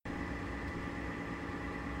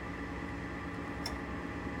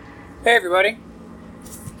Hey everybody.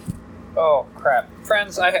 Oh crap.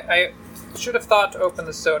 Friends, I should have thought to open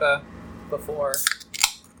the soda before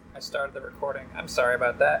I started the recording. I'm sorry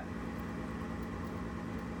about that.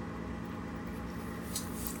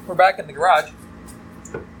 We're back in the garage.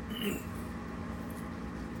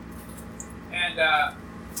 And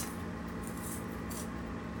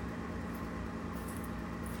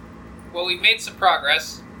well, we've made some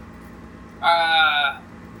progress.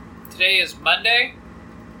 Today is Monday.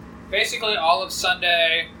 Basically all of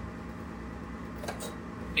Sunday,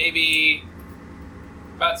 maybe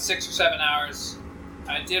about 6 or 7 hours,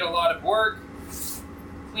 I did a lot of work,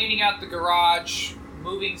 cleaning out the garage,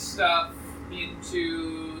 moving stuff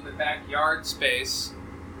into the backyard space,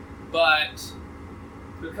 but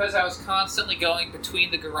because I was constantly going between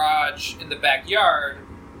the garage and the backyard,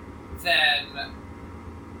 then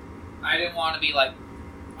I didn't want to be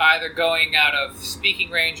either going out of speaking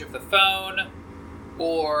range of the phone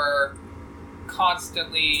or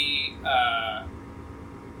constantly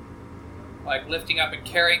lifting up and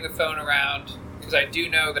carrying the phone around, because I do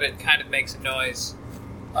know that it kind of makes a noise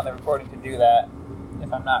on the recording to do that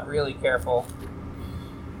if I'm not really careful.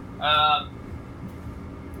 But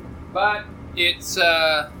it's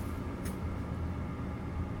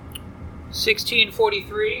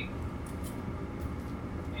 16:43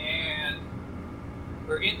 and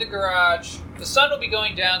we're in the garage. The sun will be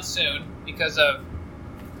going down soon because of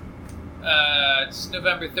it's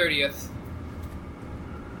November 30th,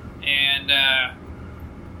 and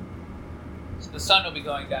so the sun will be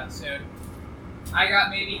going down soon. I got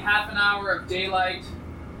maybe half an hour of daylight.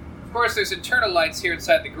 Of course, there's internal lights here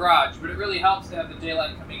inside the garage, but it really helps to have the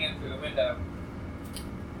daylight coming in through the window.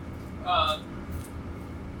 I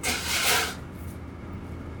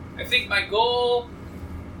think my goal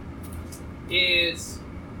is,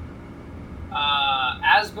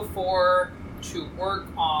 as before, to work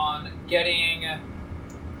on getting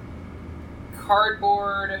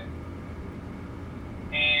cardboard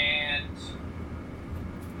and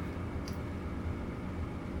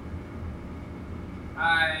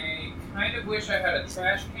I kind of wish I had a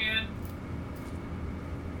trash can.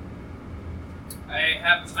 I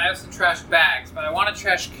have some trash bags, but I want a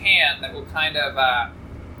trash can that will kind of I'm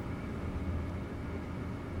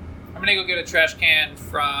gonna go get a trash can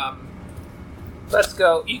from... Let's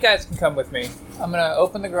go. You guys can come with me. I'm going to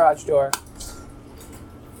open the garage door.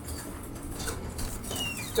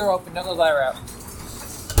 Door open. Don't go that route.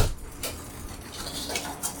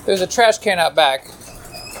 There's a trash can out back.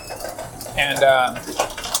 And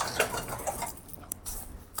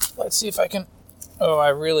let's see if I can... Oh, I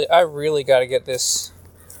really got to get this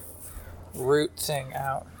root thing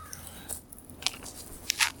out.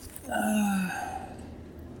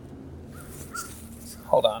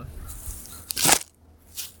 Hold on.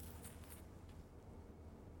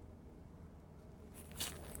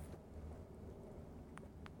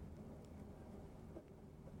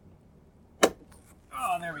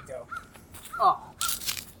 There we go. Oh,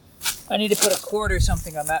 I need to put a cord or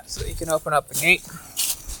something on that so that you can open up the gate.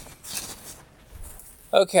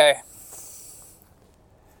 Okay.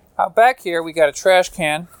 Out back here, we got a trash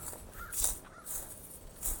can.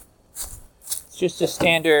 It's just a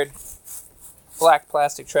standard black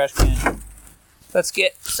plastic trash can. Let's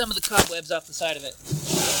get some of the cobwebs off the side of it.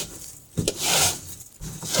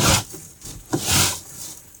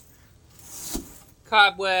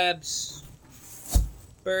 Cobwebs.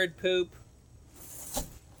 Bird poop.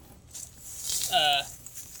 Alright.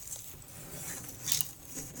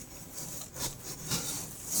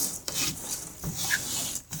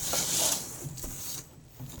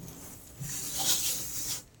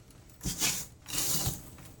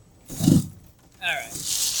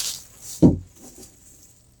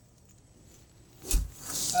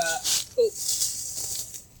 Oh.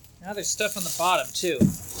 Now there's stuff on the bottom, too.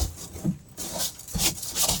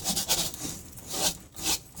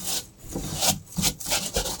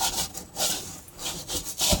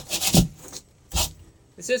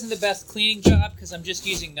 This isn't the best cleaning job because I'm just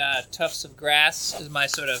using tufts of grass as my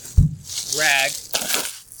sort of rag.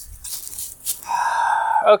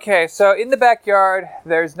 Okay, so in the backyard,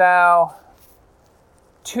 there's now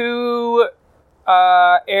two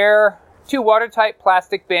watertight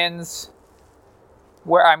plastic bins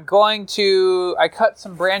where I cut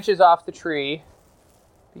some branches off the tree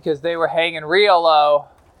because they were hanging real low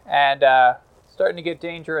and starting to get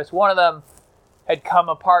dangerous. One of them had come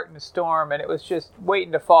apart in a storm, and it was just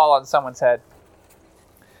waiting to fall on someone's head.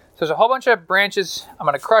 So there's a whole bunch of branches. I'm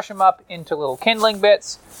going to crush them up into little kindling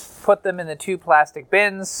bits, put them in the two plastic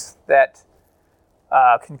bins that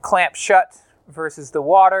can clamp shut versus the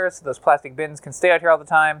water, so those plastic bins can stay out here all the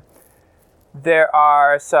time. There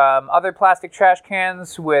are some other plastic trash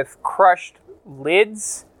cans with crushed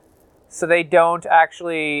lids, so they don't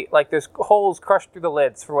actually, like, there's holes crushed through the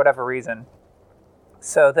lids for whatever reason.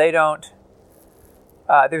 So they don't,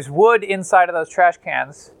 there's wood inside of those trash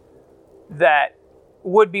cans that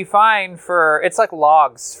would be fine for, it's like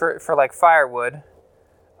logs for like firewood.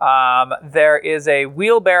 There is a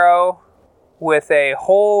wheelbarrow with a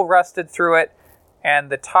hole rusted through it, and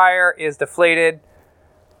the tire is deflated,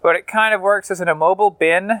 but it kind of works as an immobile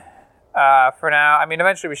bin for now. I mean,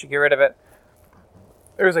 eventually we should get rid of it.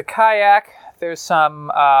 There's a kayak. There's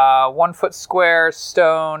some 1 foot square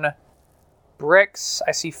stone bricks.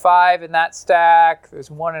 I see 5 in that stack.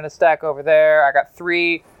 There's 1 in a stack over there. I got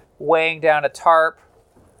 3 weighing down a tarp.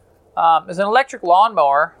 There's an electric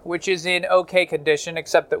lawnmower, which is in okay condition,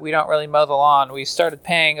 except that we don't really mow the lawn. We started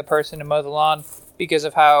paying a person to mow the lawn because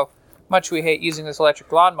of how much we hate using this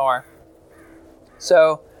electric lawnmower.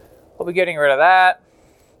 So we'll be getting rid of that.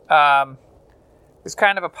 There's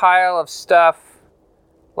kind of a pile of stuff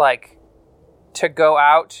like to go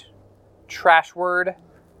out trashward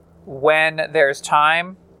when there's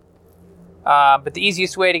time. But the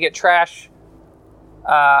easiest way to get trash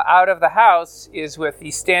out of the house is with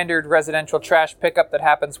the standard residential trash pickup that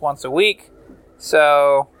happens once a week.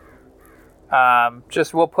 So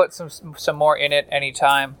just we'll put some more in it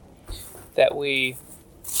anytime that we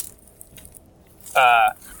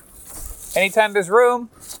anytime there's room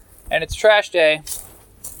and it's trash day,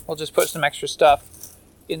 we'll just put some extra stuff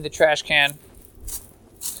in the trash can.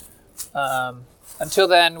 Until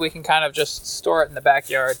then, we can kind of just store it in the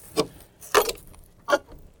backyard.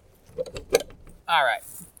 All right,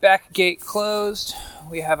 back gate closed.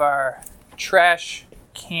 We have our trash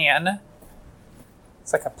can.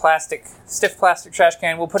 It's like a stiff plastic trash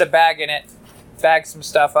can. We'll put a bag in it, bag some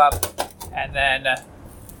stuff up, and then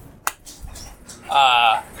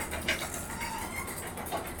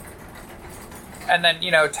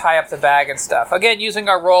tie up the bag and stuff. Again, using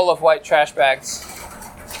our roll of white trash bags.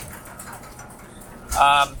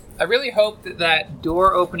 I really hope that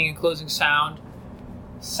door opening and closing sound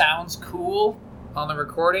sounds cool on the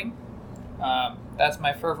recording. That's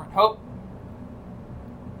my fervent hope.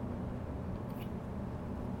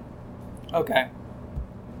 Okay.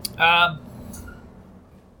 The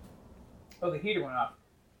heater went off.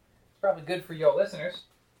 It's probably good for your listeners.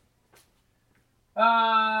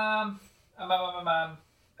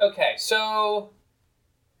 Okay, so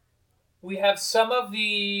we have some of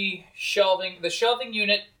the shelving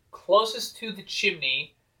unit closest to the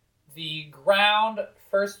chimney, the ground,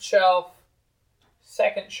 first shelf,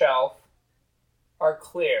 second shelf are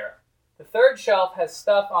clear. The third shelf has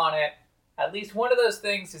stuff on it. At least one of those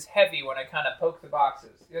things is heavy when I kind of poke the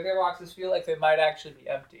boxes. The other boxes feel like they might actually be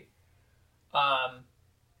empty.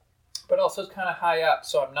 But also it's kind of high up,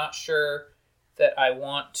 so I'm not sure that I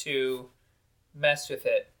want to mess with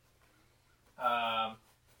it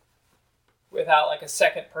without like a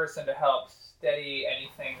second person to help steady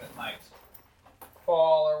anything that might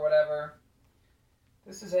fall or whatever.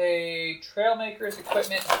 This is a Trailmakers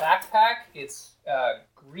Equipment backpack. It's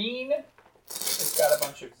green. It's got a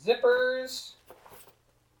bunch of zippers.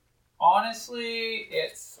 Honestly,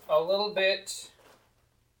 it's a little bit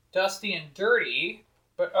dusty and dirty,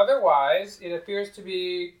 but otherwise it appears to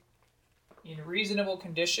be in reasonable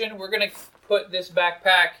condition. We're going to put this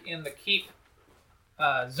backpack in the keep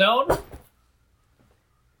zone.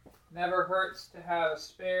 Never hurts to have a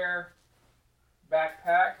spare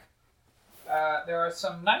backpack. There are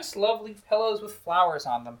some nice, lovely pillows with flowers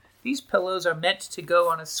on them. These pillows are meant to go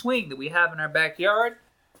on a swing that we have in our backyard.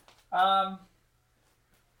 But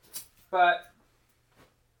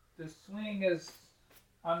the swing is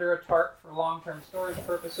under a tarp for long-term storage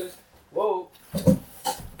purposes. Whoa,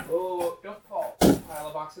 don't fall, pile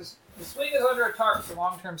of boxes. The swing is under a tarp for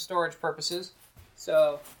long-term storage purposes.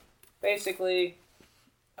 So, basically,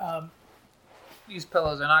 these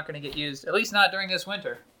pillows are not going to get used, at least not during this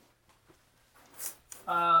winter.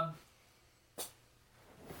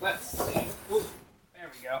 Let's see. Ooh, there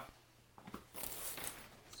we go.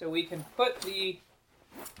 So we can put the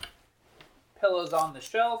pillows on the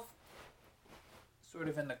shelf, sort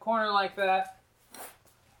of in the corner like that.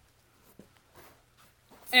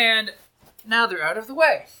 And now they're out of the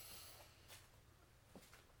way.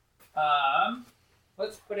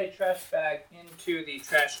 Let's put a trash bag into the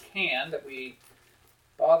trash can that we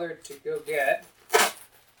bothered to go get.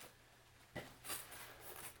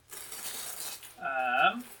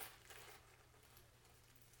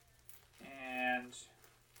 And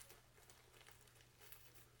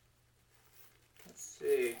let's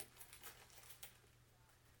see.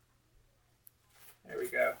 There we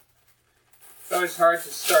go. It's always hard to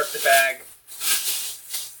start the bag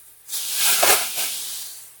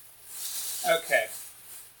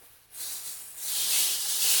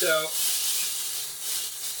So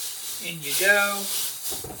in you go.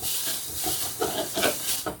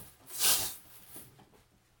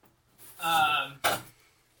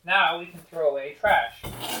 Now we can throw away trash.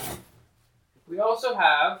 We also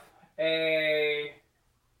have a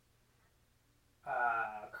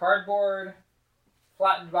cardboard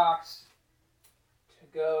flattened box to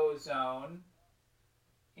go zone,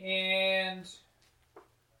 and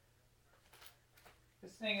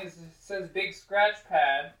this thing it says big scratch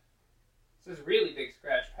pad. It says really big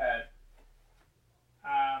scratch pad.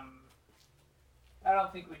 I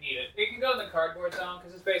don't think we need it. It can go in the cardboard zone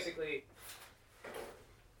because it's basically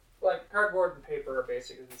like cardboard and paper are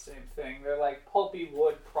basically the same thing. They're like pulpy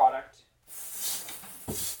wood product.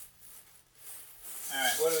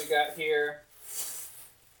 Alright, what do we got here?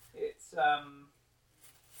 It's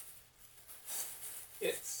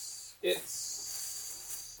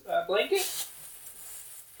a blanket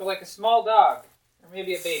for like a small dog or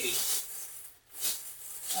maybe a baby.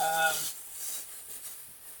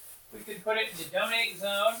 We can put it in the donate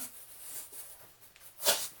zone.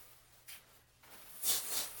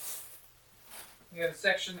 We have a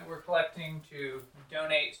section that we're collecting to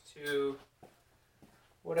donate to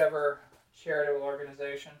whatever charitable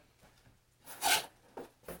organization.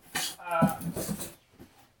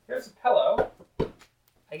 Here's a pillow.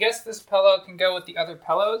 I guess this pillow can go with the other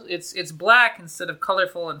pillows. It's black instead of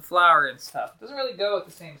colorful and flower and stuff. It doesn't really go with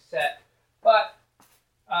the same set, but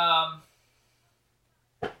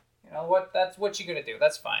you know what? That's what you're gonna do.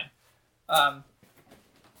 That's fine.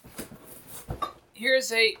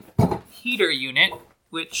 Here's a heater unit,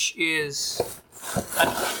 which is an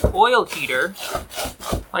oil heater,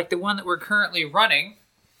 like the one that we're currently running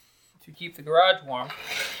to keep the garage warm.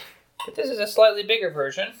 But this is a slightly bigger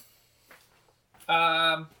version.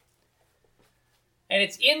 And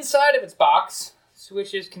it's inside of its box,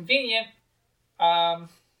 which is convenient. It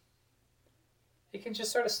can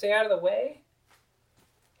just sort of stay out of the way.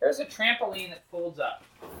 There's a trampoline that folds up,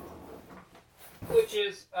 which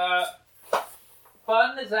is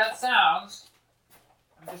fun as that sounds.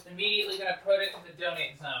 I'm just immediately going to put it in the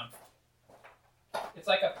donate zone. It's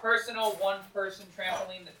like a personal one-person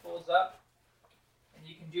trampoline that folds up. And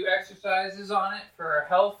you can do exercises on it for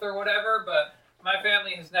health or whatever, but my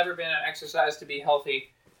family has never been an exercise to be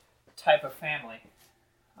healthy type of family.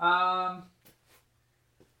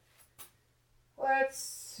 Let's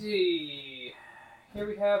see. Here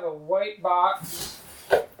we have a white box.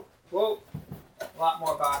 Whoa, a lot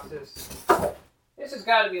more boxes. This has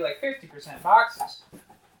got to be like 50% boxes.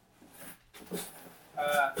 If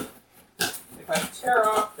I tear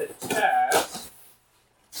off the tabs,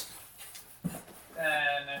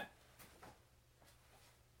 then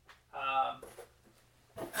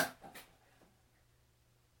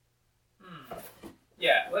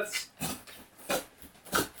yeah, let's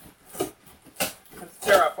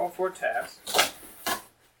tear off all 4 tabs.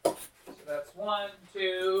 So that's 1,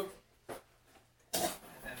 2, and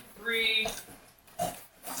then 3.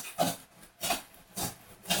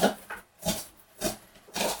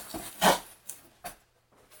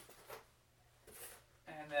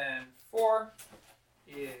 And then 4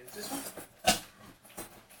 is this one.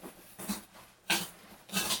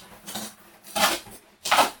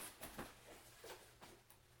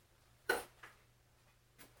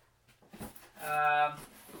 Oh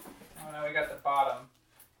no, we got the bottom.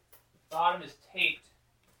 The bottom is taped.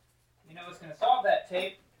 You know what's going to solve that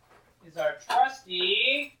tape is our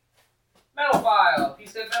trusty metal file. If you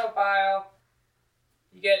said metal file,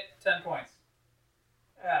 you get 10 points.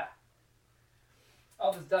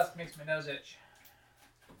 All this dust makes my nose itch.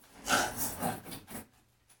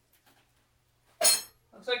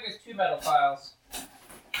 Looks like there's 2 metal files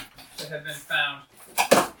that have been found.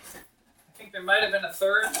 I think there might have been a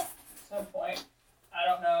third at some point. I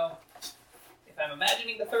don't know if I'm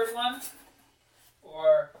imagining the third one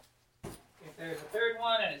or if there's a third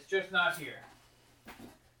one and it's just not here.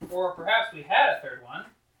 Or perhaps we had a third one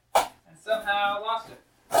and somehow lost it.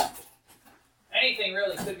 Anything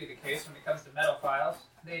really could be the case when it comes to metal files.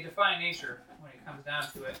 They defy nature when it comes down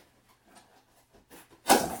to it.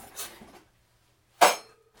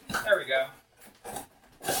 There we go.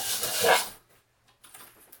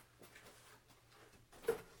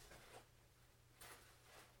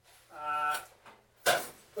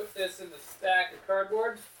 Put this in the stack of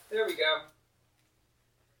cardboard. There we go.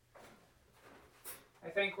 I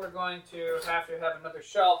think we're going to have another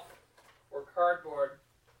shelf for cardboard.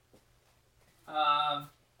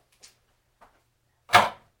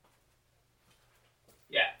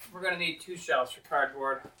 Yeah, we're going to need 2 shelves for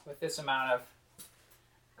cardboard with this amount of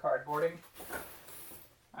cardboarding.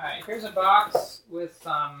 Alright, here's a box with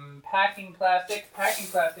some packing plastic. Packing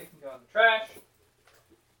plastic can go in the trash.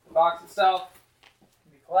 The box itself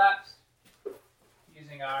can be collapsed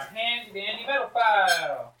using our handy-dandy metal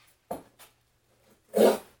file.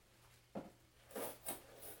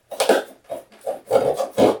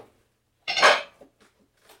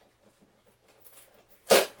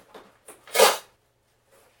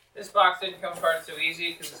 This box didn't come apart so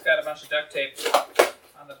easy because it's got a bunch of duct tape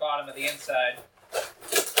on the bottom of the inside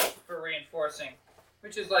for reinforcing,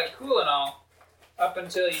 which is like cool and all up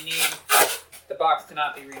until you need the box to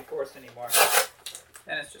not be reinforced anymore.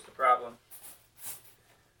 Then it's just a problem.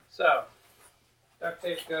 So, duct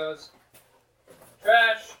tape goes in the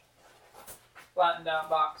trash, flattened out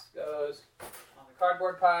box goes on the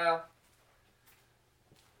cardboard pile.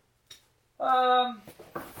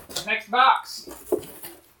 Next box.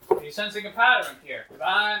 Are you sensing a pattern here? Because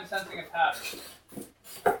I'm sensing a pattern.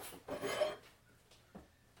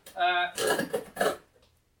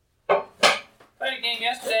 Played a game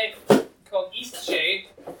yesterday called Eastshade.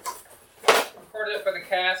 Recorded it for the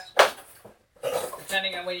cast.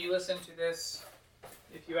 Depending on when you listen to this,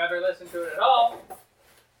 if you ever listen to it at all,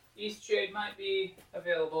 Eastshade might be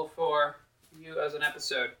available for you as an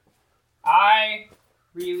episode. I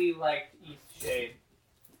really liked Eastshade.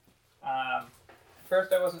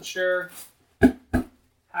 First, I wasn't sure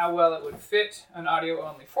how well it would fit an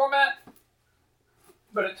audio-only format,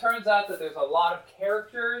 but it turns out that there's a lot of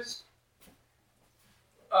characters,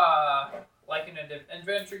 like in an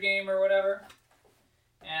adventure game or whatever,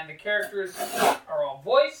 and the characters are all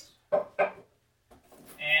voiced,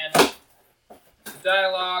 and the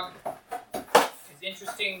dialogue is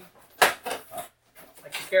interesting.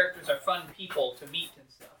 Like, the characters are fun people to meet and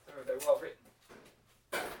stuff, or they're well written.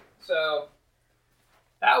 So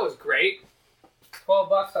that was great.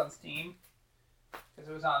 $12 on Steam because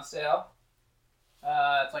it was on sale.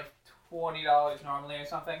 It's like $20 normally or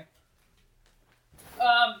something.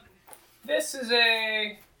 This is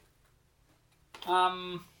a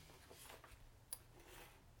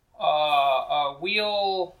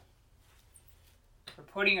wheel for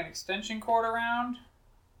putting an extension cord around.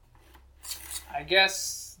 I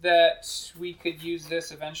guess that we could use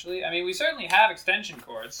this eventually. I mean, we certainly have extension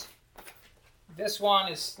cords. This one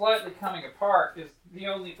is slightly coming apart is the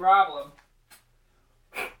only problem.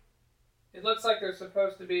 It looks like there's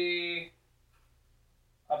supposed to be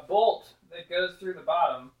a bolt that goes through the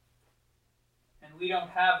bottom, and we don't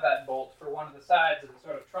have that bolt for one of the sides of the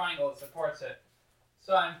sort of triangle that supports it.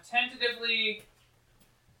 So I'm tentatively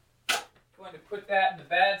going to put that in the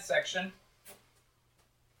bad section.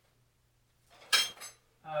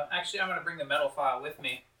 Actually, I'm going to bring the metal file with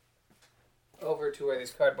me over to where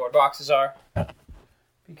these cardboard boxes are,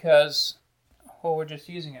 because, well, we're just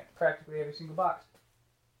using it practically every single box.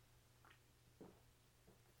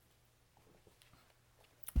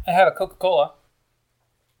 I have a Coca-Cola.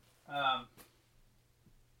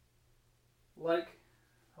 Like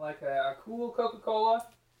a cool Coca-Cola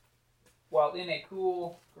while in a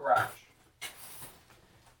cool garage.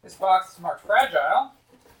 This box is marked fragile,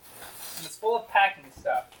 and it's full of packing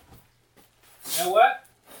stuff. You know what?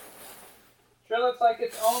 Sure looks like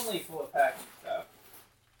it's only full of packing stuff.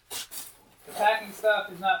 The packing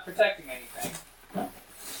stuff is not protecting anything.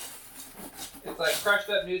 It's like crushed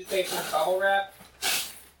up newspaper and bubble wrap.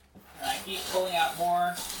 And I keep pulling out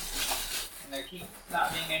more, and there keeps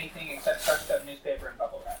not being anything except crushed up newspaper and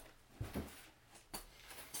bubble wrap.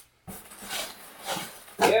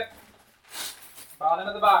 Yep. Bottom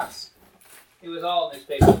of the box. It was all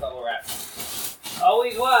newspaper and bubble wrap.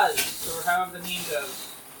 Always was, or however the meme goes.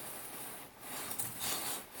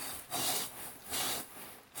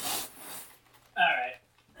 Alright.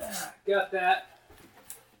 Got that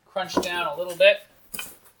crunched down a little bit.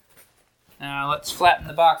 Now let's flatten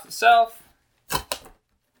the box itself.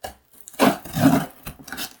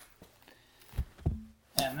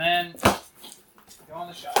 And then go in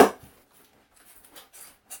the shop.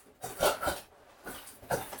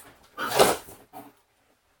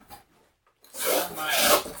 My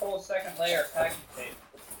whole second layer of packing tape.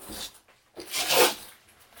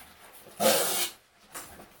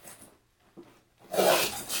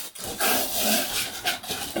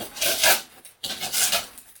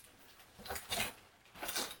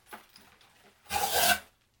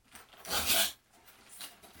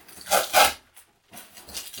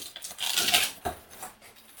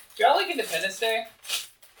 Do y'all like Independence Day?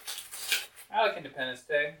 I like Independence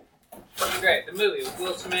Day. It's great. The movie with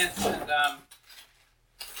Will Smith and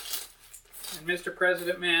Mr.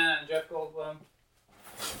 President Man and Jeff Goldblum.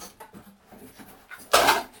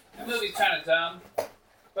 That movie's kind of dumb,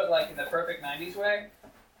 but like in the perfect 90s way.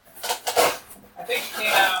 I I think it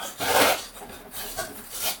came out.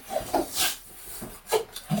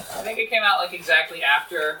 I think it came out like exactly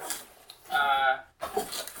after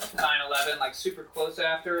 9/11, like super close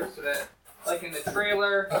after, so that like in the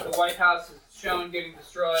trailer, the White House is shown getting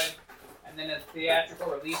destroyed, and then in the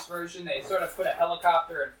theatrical release version, they sort of put a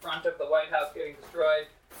helicopter in front of the White House getting destroyed.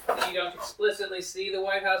 And you don't explicitly see the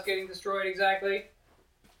White House getting destroyed exactly.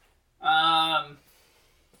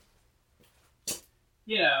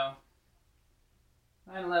 You know,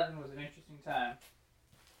 9/11 was an interesting time.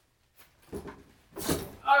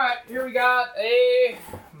 Alright, here we got a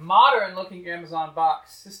modern-looking Amazon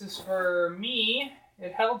box. This is for me.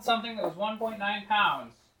 It held something that was 1.9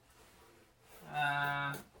 pounds.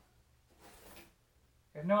 I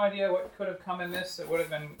have no idea what could have come in this that would have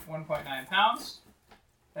been 1.9 pounds.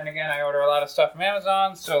 Then again, I order a lot of stuff from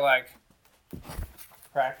Amazon, so like,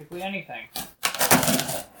 practically anything.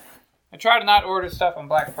 I try to not order stuff on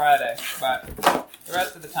Black Friday, but the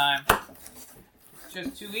rest of the time, it's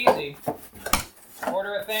just too easy.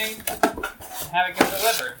 Order a thing and have it get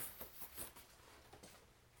delivered.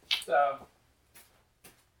 So,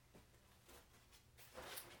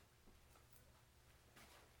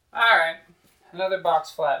 alright, another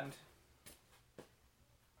box flattened.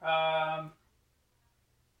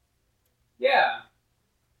 Yeah.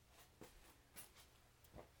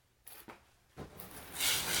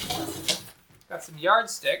 Got some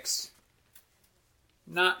yardsticks.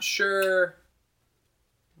 Not sure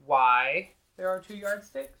why there are 2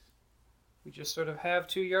 yardsticks. We just sort of have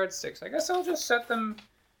 2 yardsticks. I guess I'll just set them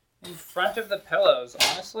in front of the pillows,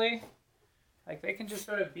 honestly. Like, they can just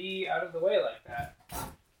sort of be out of the way like that.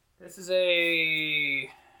 This is a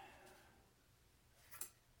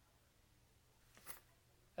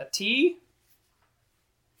T.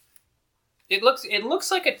 It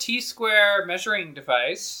looks like a T-square measuring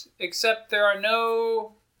device, except there are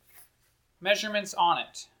no measurements on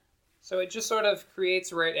it. So it just sort of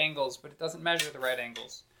creates right angles, but it doesn't measure the right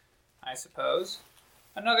angles, I suppose.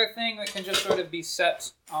 Another thing that can just sort of be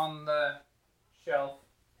set on the shelf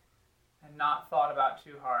and not thought about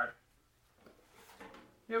too hard.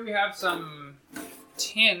 Here we have some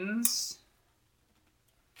tins.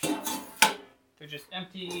 They're just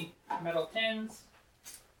empty metal tins.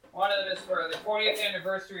 One of them is for the 40th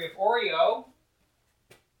anniversary of Oreo.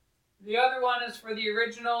 The other one is for the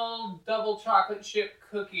original double chocolate chip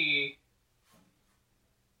cookie.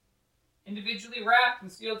 Individually wrapped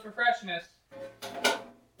and sealed for freshness.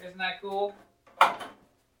 Isn't that cool?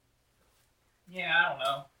 Yeah, I don't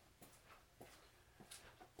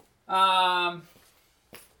know.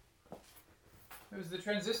 It was the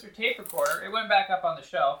transistor tape recorder. It went back up on the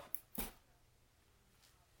shelf.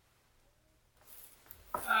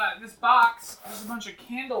 This box has a bunch of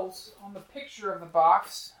candles on the picture of the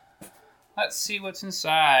box. Let's see what's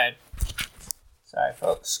inside. Sorry,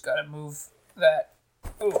 folks. Gotta move that.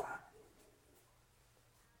 Ooh.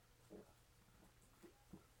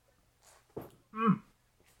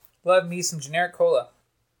 Love me some generic cola.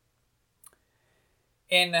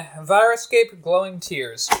 In Viruscape Glowing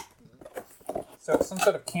Tears. So it's some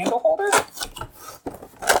sort of candle holder?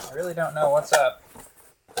 I really don't know what's up.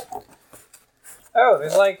 Oh,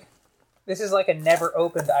 this is like a never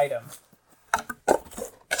opened item.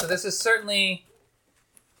 So this is certainly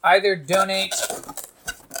either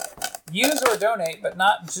use or donate, but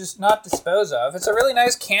not dispose of. It's a really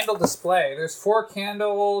nice candle display. There's 4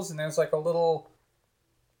 candles and there's like a little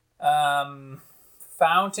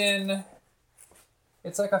fountain.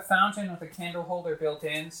 It's like a fountain with a candle holder built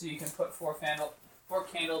in, so you can put 4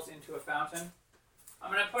 candles into a fountain.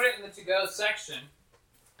 I'm going to put it in the to-go section,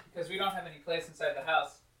 because we don't have any place inside the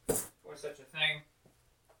house for such a thing.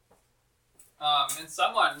 And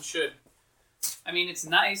someone should, I mean, it's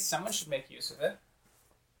nice, someone should make use of it.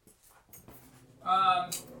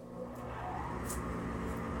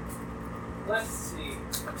 Let's see.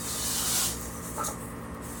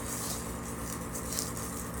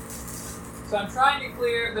 So I'm trying to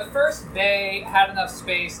clear, the first bay had enough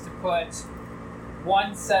space to put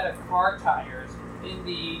 1 set of car tires in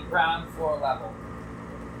the ground floor level.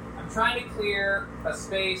 I'm trying to clear a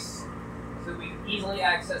space so we can easily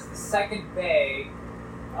access the second bay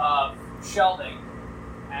of shelving,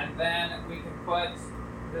 and then we can put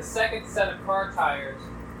the second set of car tires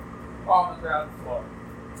on the ground floor.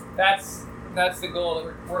 That's the goal that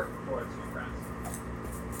we're working towards, my friends.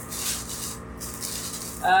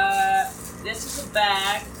 This is a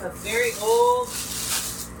bag of very old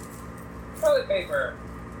toilet paper.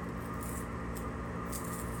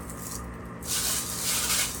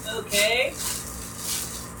 Okay.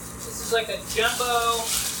 This is like a jumbo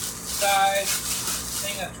size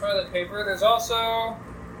thing of toilet paper. There's also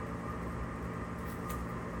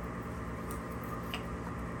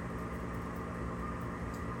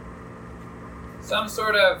some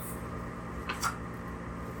sort of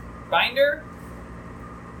binder.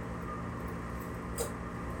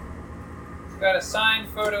 It's got a signed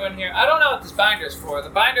photo in here. I don't know what this binder is for. The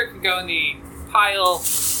binder can go in the pile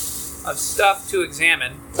of stuff to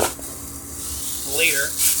examine later.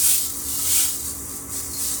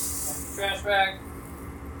 And trash bag.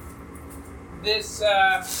 This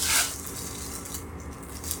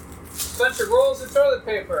bunch of rolls of toilet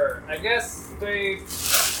paper. I guess I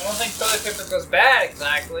don't think toilet paper goes bad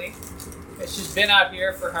exactly. It's just been out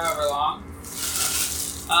here for however long.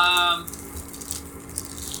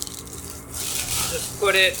 Just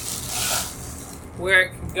put it where it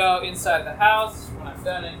can go inside the house when I'm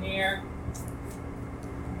done in here.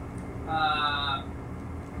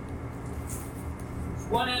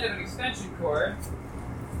 One end of an extension cord.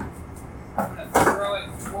 I'm going to throw it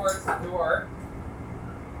towards the door.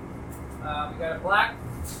 We got a black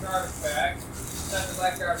garbage bag. Inside the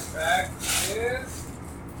black garbage bag is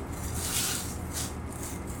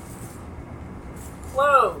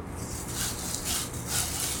clothes.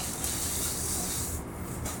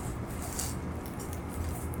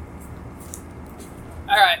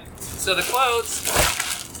 Alright, so the clothes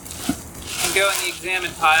can go in the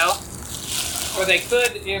examine pile, or they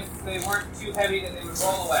could if they weren't too heavy that they would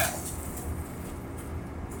roll away.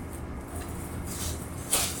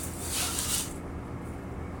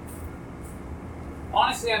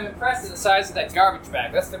 Honestly, I'm impressed at the size of that garbage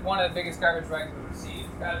bag. That's one of the biggest garbage bags we've received.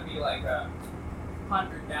 It's got to be like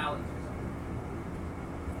 100 gallons or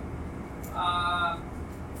something.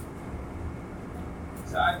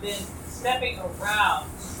 So I've been stepping around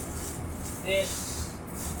this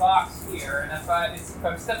box here, and if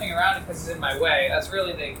I'm stepping around it because it's in my way, that's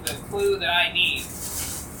really the clue that I need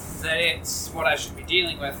that it's what I should be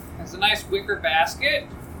dealing with. It's a nice wicker basket.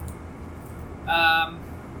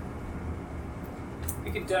 We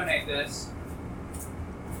could donate this.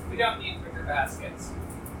 We don't need wicker baskets.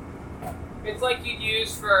 It's like you'd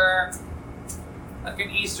use for like an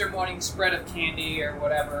Easter morning spread of candy or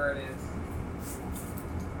whatever it is.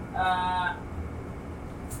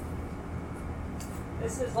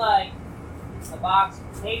 This is like a box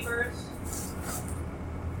of papers,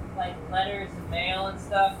 like letters and mail and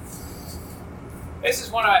stuff. This is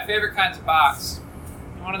one of my favorite kinds of box.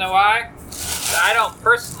 You want to know why? I don't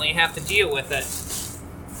personally have to deal with it.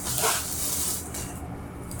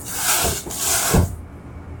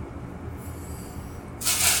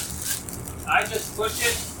 I just push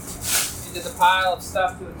it into the pile of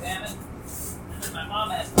stuff to examine, and then my mom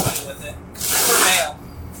has to deal with it for mail.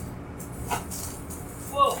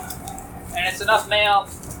 Whoa! And it's enough mail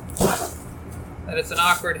that it's an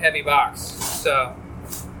awkward, heavy box. So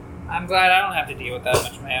I'm glad I don't have to deal with that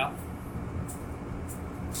much mail.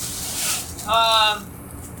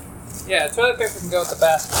 Yeah, toilet paper can go with the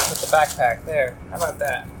basket, with the backpack there. How about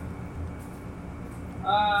that?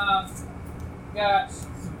 Got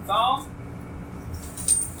some foam.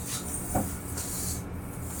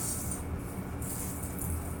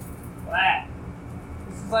 That.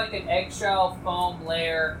 This is like an eggshell foam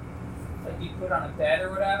layer, like you put on a bed or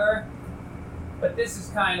whatever. But this is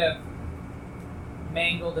kind of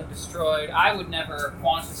mangled and destroyed. I would never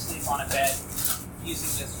want to sleep on a bed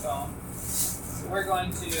using this foam. So we're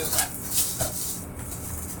going to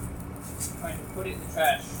put it in the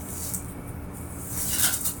trash.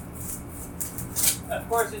 Of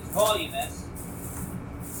course, it's voluminous.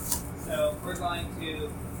 So we're going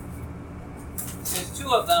to. There's two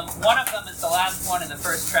of them. One of them is the last one in the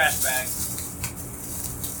first trash bag.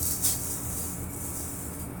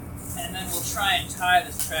 And then we'll try and tie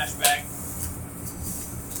this trash bag.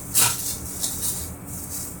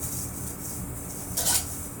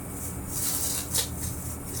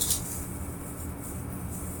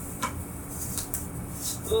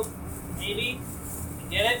 Oop, maybe. Can we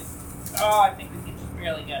get it? Oh, I think we can just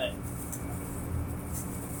barely get it.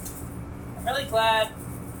 I'm really glad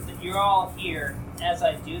that you're all here as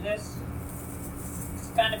I do this.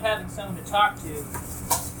 Just kind of having someone to talk to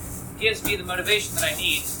gives me the motivation that I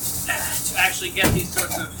need to actually get these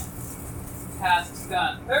sorts of tasks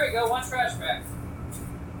done. There we go, one trash bag.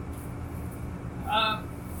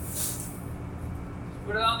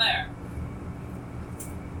 Put it on there.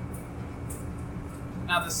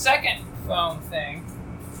 Now the second foam thing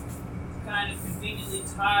is kind of conveniently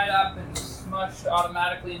tied up and smushed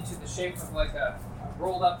automatically into the shape of like a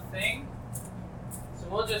rolled up thing. So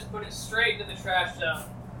we'll just put it straight into the trash zone.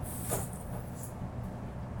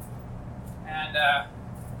 And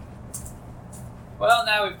well,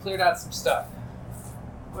 now we've cleared out some stuff.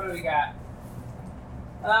 What do we got?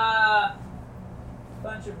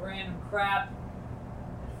 Bunch of random crap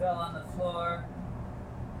that fell on the floor.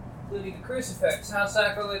 including the crucifix. How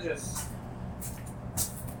sacrilegious.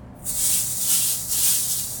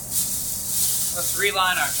 Let's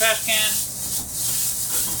reline our trash can.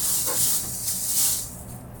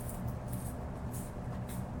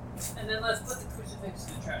 And then let's put the crucifix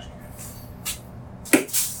in the trash can.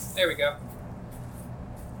 There we go.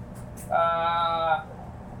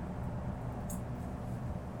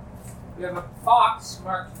 We have a box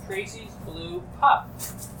marked Tracy's Blue Puff.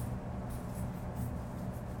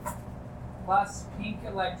 Plus pink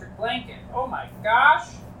electric blanket. Oh my gosh!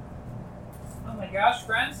 Oh my gosh,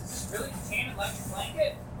 friends, does this really contain an electric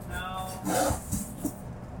blanket? No.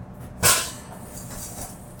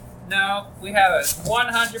 No, we have a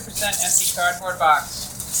 100% empty cardboard box.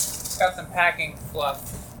 It's got some packing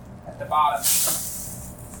fluff at the bottom.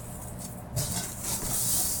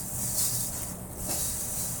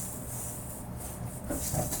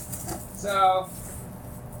 So,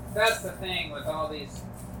 that's the thing with all these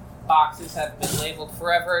boxes that have been labeled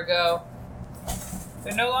forever ago.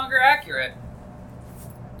 They're no longer accurate.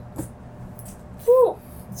 Whew.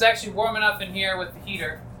 It's actually warm enough in here with the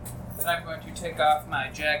heater that I'm going to take off my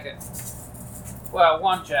jacket. Well,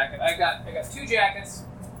 one jacket. I got two jackets.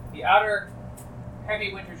 The outer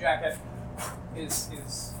heavy winter jacket is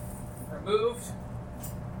removed.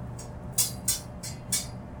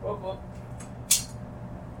 Whoop, whoop.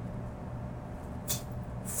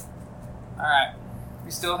 Alright. We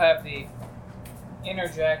still have the inner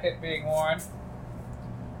jacket being worn.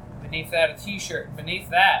 Beneath that, a t-shirt. Beneath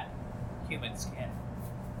that, human skin.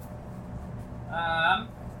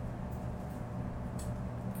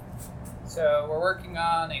 So we're working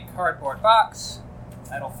on a cardboard box.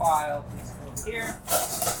 Metal file, please go over here.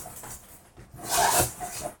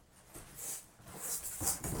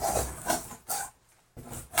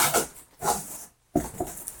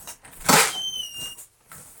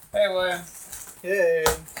 Hey, William. Hey.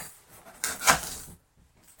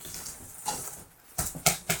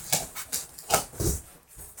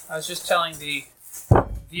 I was just telling the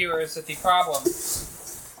viewers that the problem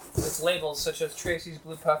with labels such as Tracy's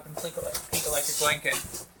Blue Puff and Pink Electric Blanket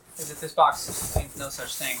is that this box contains no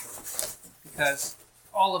such thing. Because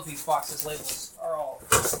all of these boxes' labels are all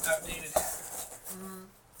outdated.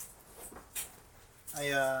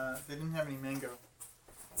 They didn't have any mango.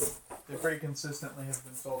 They pretty consistently have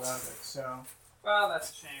been sold out of it, so. Well, that's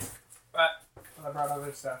a shame. But I brought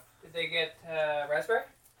other stuff. did they get raspberry?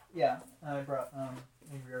 Yeah, I brought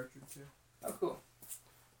Angry Orchard too. Oh, cool.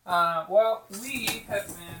 Well, we have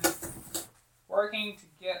been working to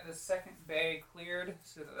get the second bay cleared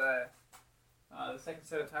so that the second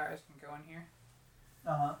set of tires can go in here.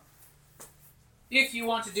 Uh-huh. If you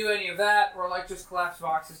want to do any of that, or like just collapse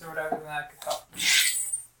boxes or whatever, then that could help.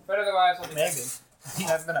 But otherwise, I'll be Maybe.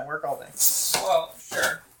 I've been at work all day. Well,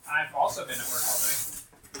 sure. I've also been at work all day.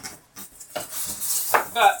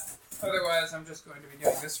 But otherwise, I'm just going to be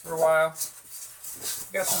doing this for a while.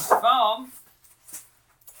 Got some foam.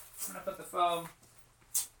 I'm going to put the foam.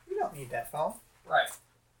 You don't need that foam. Right.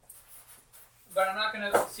 But I'm not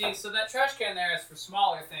going to... See, so that trash can there is for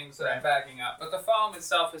smaller things that I'm backing up. But the foam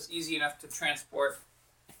itself is easy enough to transport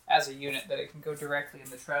as a unit that it can go directly in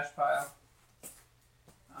the trash pile.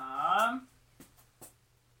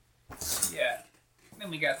 Yeah. Then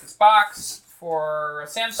we got this box for a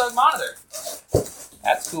Samsung monitor.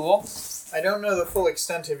 That's cool. I don't know the full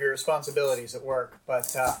extent of your responsibilities at work,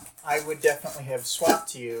 but I would definitely have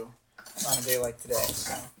swapped to you on a day like today.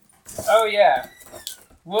 So. Oh, yeah.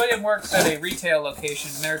 William works at a retail location,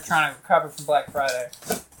 and they're trying to recover from Black Friday.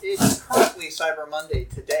 It's currently Cyber Monday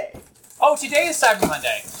today. Oh, today is Cyber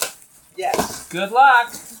Monday. Yes. Good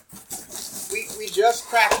luck. We just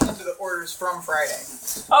cracked into the orders from Friday.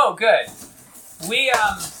 Oh, good. We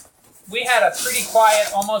had a pretty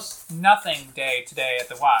quiet, almost nothing day today at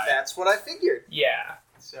the Y. That's what I figured. Yeah.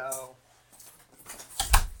 So.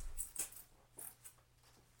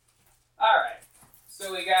 Alright.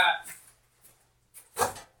 So we got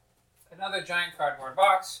another giant cardboard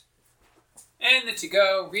box. In the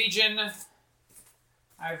to-go region,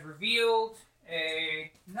 I've revealed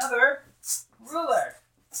another ruler.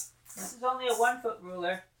 This is only a 1-foot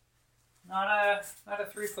ruler, not a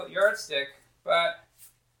 3-foot yardstick, but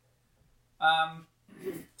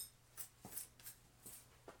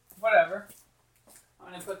whatever.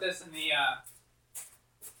 I'm gonna put this in the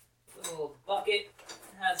little bucket.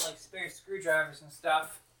 It has like spare screwdrivers and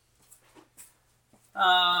stuff.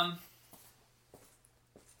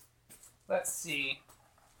 Let's see.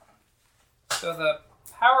 So the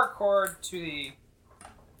power cord to the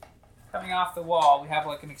coming off the wall, we have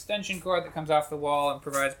like an extension cord that comes off the wall and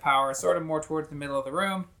provides power sort of more towards the middle of the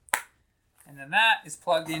room. And then that is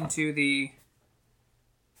plugged into the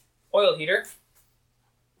oil heater.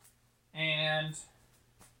 And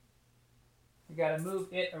we got to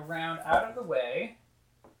move it around out of the way.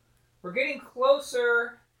 We're getting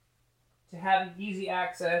closer to having easy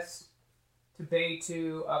access to bay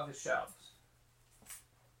 2 of the shelves.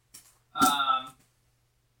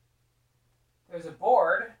 There's a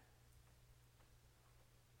board.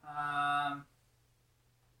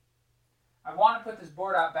 I want to put this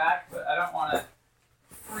board out back, but I don't want to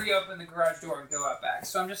free open the garage door and go out back.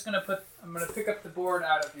 So I'm just gonna pick up the board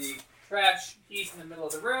out of the trash heap in the middle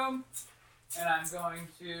of the room, and I'm going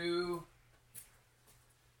to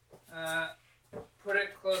put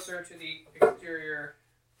it closer to the exterior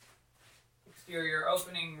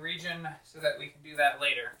opening region so that we can do that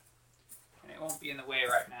later. And it won't be in the way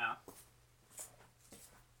right now.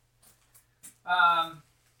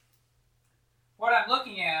 What I'm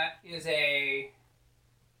looking at is a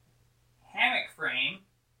hammock frame.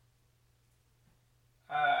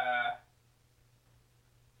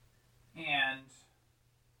 And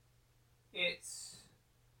it's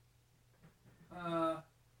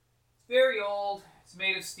very old. It's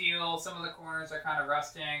made of steel. Some of the corners are kind of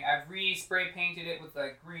rusting. I've re-spray painted it with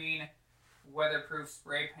a green weatherproof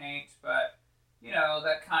spray paint, but you know,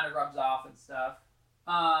 that kind of rubs off and stuff.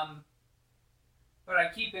 But I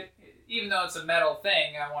keep it, even though it's a metal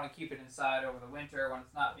thing, I want to keep it inside over the winter when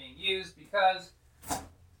it's not being used because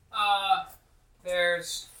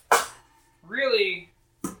there's really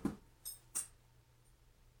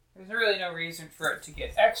no reason for it to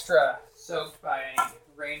get extra soaked by any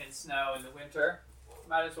rain and snow in the winter.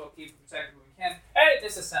 Might as well keep it protected when we can. And it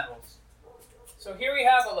disassembles. So here we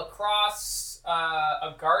have a lacrosse,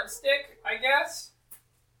 a guard stick, I guess.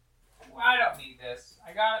 Well, I don't need this.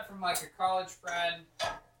 I got it from like a college friend,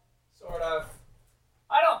 sort of.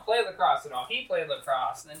 I don't play lacrosse at all. He played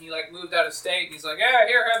lacrosse, and then he like moved out of state. And he's like, "Yeah,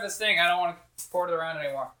 here, have this thing. I don't want to sport it around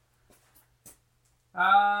anymore."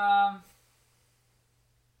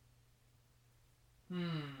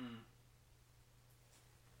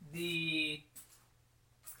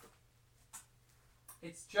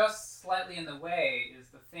 It's just slightly in the way is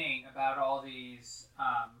the thing about all these,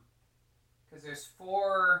 because there's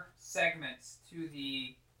 4 segments to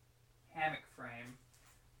the hammock frame,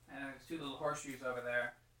 and there's 2 little horseshoes over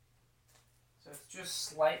there. So it's just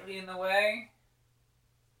slightly in the way.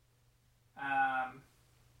 I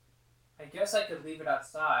guess I could leave it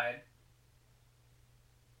outside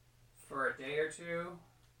for a day or 2,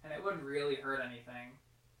 and it wouldn't really hurt anything.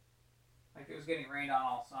 Like it was getting rained on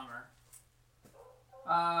all summer.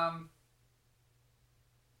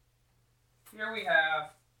 Here we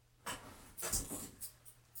have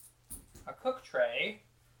a cook tray.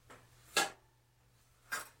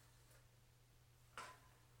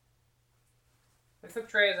 The cook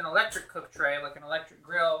tray is an electric cook tray, like an electric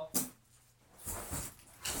grill.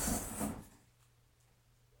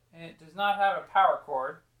 And it does not have a power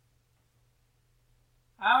cord.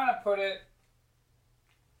 I'm going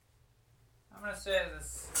to say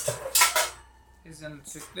this is in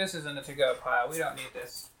the to-go pile. We don't need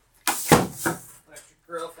this electric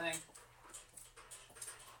grill thing.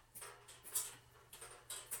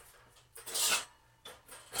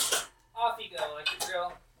 Off you go, electric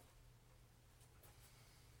grill.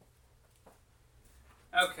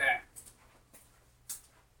 Okay.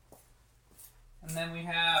 And then we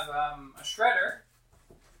have a shredder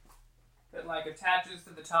that like attaches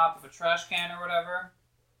to the top of a trash can or whatever.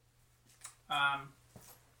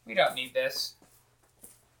 We don't need this.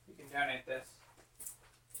 We can donate this.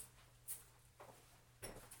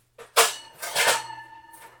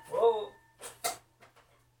 Whoa.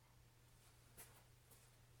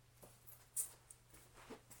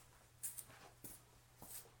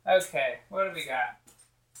 Okay, what do we got?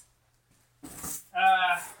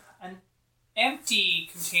 An empty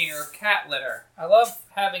container of cat litter. I love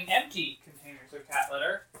having empty containers of cat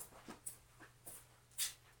litter.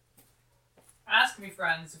 Ask me,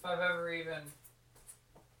 friends, if I've ever even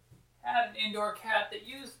had an indoor cat that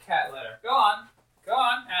used cat litter. Go on,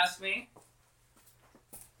 ask me.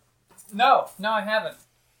 No, I haven't.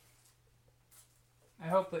 I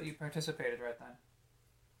hope that you participated right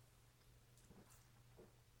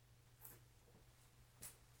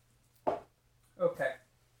then. Okay.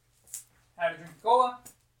 Had a drink of cola.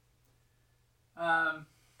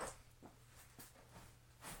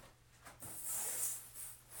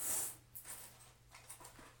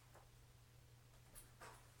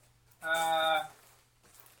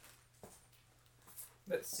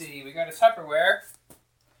 Let's see, we got a Tupperware.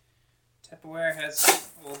 Tupperware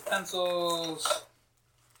has little pencils.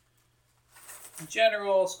 In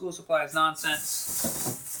general, school supplies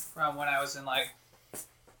nonsense from when I was in like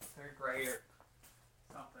 3rd grade or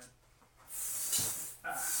something.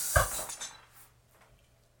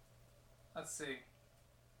 let's see.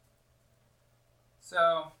 So,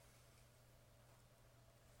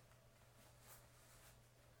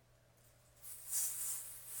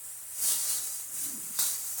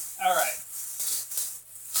 all right.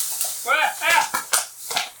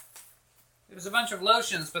 There was a bunch of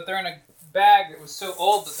lotions, but they're in a bag that was so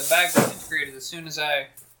old that the bag disintegrated as soon as I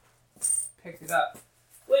picked it up.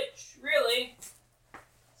 Which, really,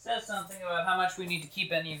 says something about how much we need to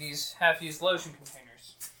keep any of these half-used lotion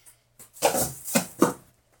containers. I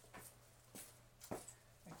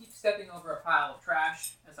keep stepping over a pile of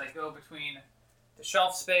trash as I go between the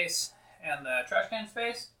shelf space and the trash can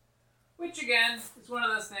space. Which, again, is one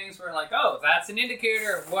of those things where, like, oh, that's an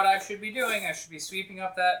indicator of what I should be doing. I should be sweeping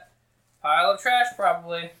up that pile of trash,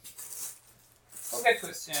 probably. We'll get to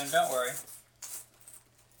it soon, don't worry.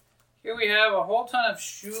 Here we have a whole ton of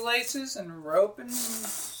shoelaces and rope and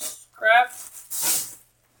crap.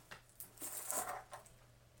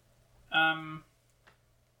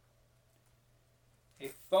 A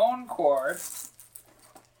phone cord.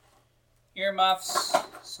 Earmuffs.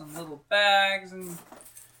 Some little bags and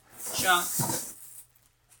junk.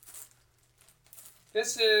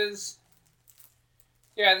 This is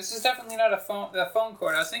definitely not the phone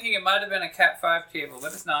cord. I was thinking it might have been a Cat 5 cable,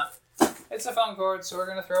 but it's not. It's a phone cord, so we're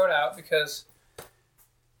going to throw it out because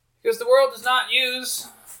the world does not use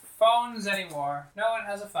phones anymore. No one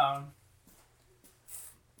has a phone.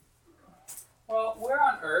 Well, where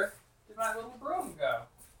on earth did my little broom go?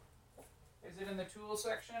 Is it in the tool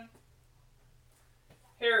section?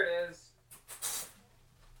 Here it is.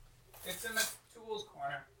 It's in the tools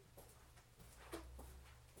corner.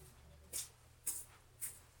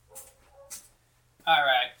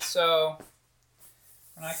 Alright, so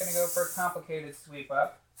we're not going to go for a complicated sweep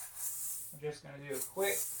up. We're just going to do a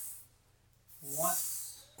quick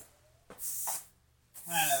once,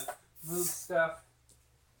 kind of move stuff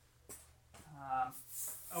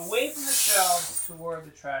away from the shelves toward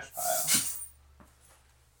the trash pile.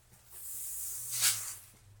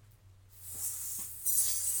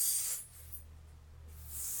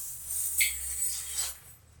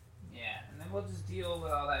 Yeah, and then we'll just deal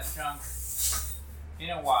with all that junk in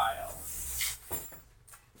a while.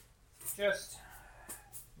 Just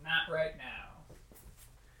not right now.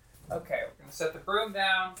 Okay, we're going to set the broom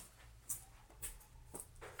down.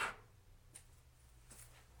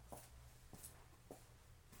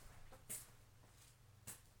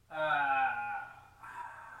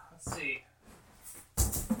 Let's see.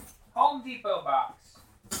 Home Depot box.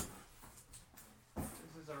 This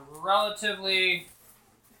is a relatively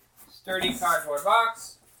sturdy cardboard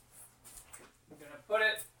box. I'm going to put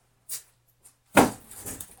it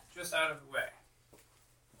just out of the way.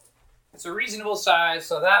 It's a reasonable size,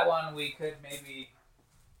 so that one we could maybe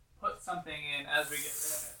put something in as we get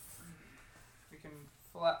rid of it. We can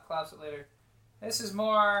collapse it later. This is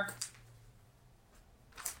more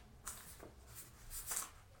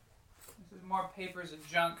papers and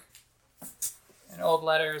junk and old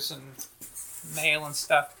letters and mail and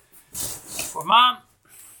stuff for Mom.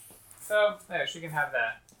 So there, she can have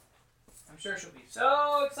that. I'm sure she'll be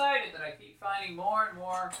so excited that I keep finding more and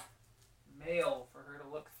more mail for her to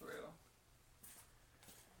look through.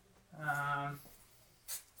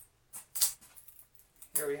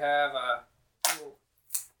 Here we have a little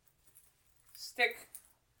stick.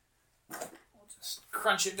 We'll just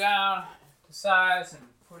crunch it down to size and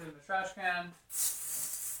put it in the trash can.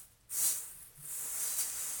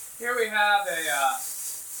 Here we have a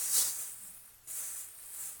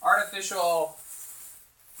artificial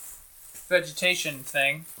vegetation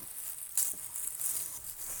thing.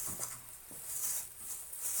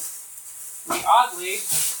 We oddly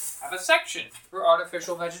have a section for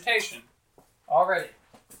artificial vegetation already.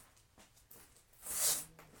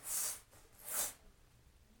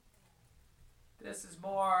 This is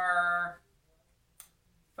more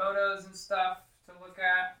photos and stuff to look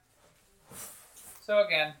at. So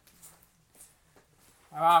again,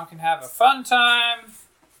 my mom can have a fun time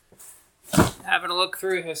having a look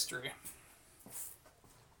through history.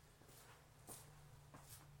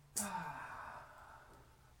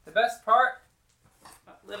 The best part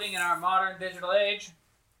of living in our modern digital age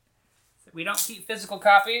is that we don't keep physical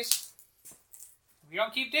copies. We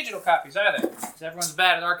don't keep digital copies either, because everyone's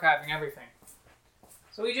bad at archiving everything.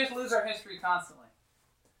 So we just lose our history constantly.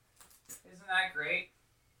 Isn't that great?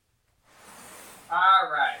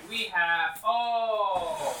 Alright, we have...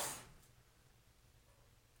 Oh,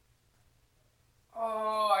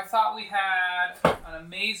 I thought we had an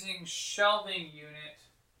amazing shelving unit.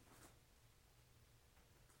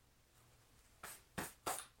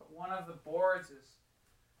 But one of the boards is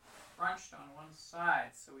crunched on one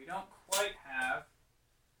side, so we don't quite have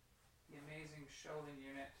the shelving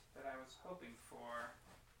unit that I was hoping for.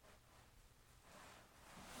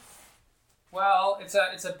 Well, it's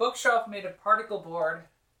a bookshelf made of particle board,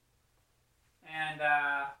 and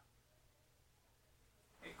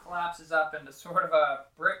it collapses up into sort of a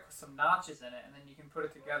brick with some notches in it, and then you can put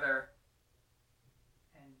it together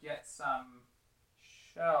and get some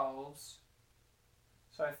shelves.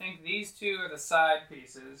 So I think these two are the side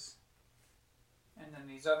pieces, and then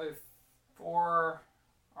these other 4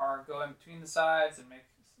 are going between the sides and make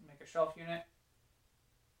a shelf unit.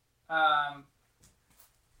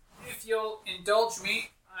 If you'll indulge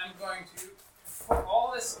me, I'm going to put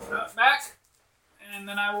all this stuff back, and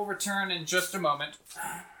then I will return in just a moment.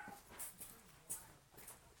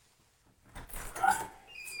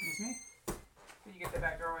 Excuse me. Can you get the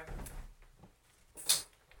back doorway?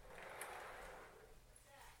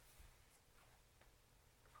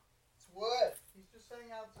 It's wood. He's just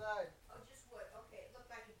sitting outside. Oh, just wood. Okay, it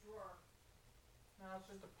looked like a drawer. No, it's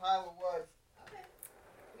just a pile of wood. Okay.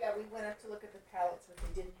 Yeah, we went up to look at the pallets, but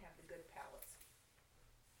they didn't have the good pallets.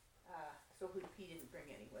 So he didn't bring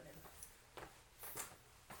any with him.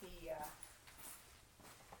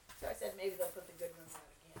 So I said maybe they'll put the good ones out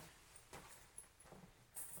again.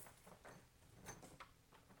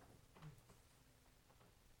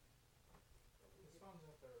 This one's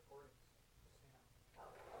at the recording.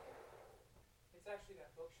 Oh, okay. It's actually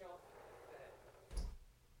that bookshelf, the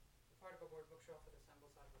particle board bookshelf that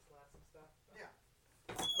assembles out of the slats and stuff. Yeah.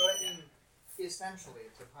 But I mean, essentially,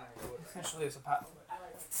 it's a pile of wood. Right? Essentially, it's a pile of wood. I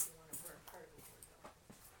like it. You want to burn particle board though.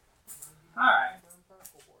 All right.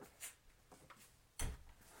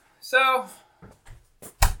 So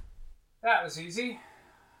that was easy.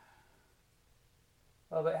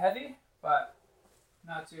 A little bit heavy, but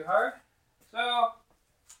not too hard. So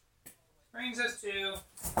brings us to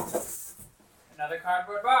another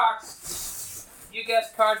cardboard box. You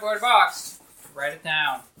guessed cardboard box. Write it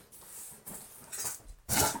down.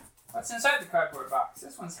 What's inside the cardboard box?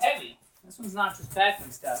 This one's heavy. This one's not just packing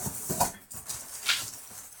stuff.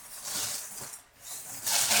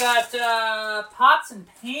 Got pots and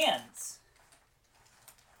pans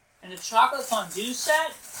and a chocolate fondue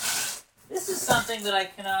set. This is something that I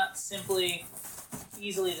cannot simply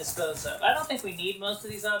easily dispose of. I don't think we need most of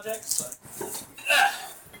these objects, but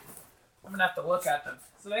I'm gonna have to look at them.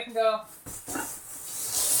 So they can go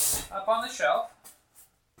up on the shelf.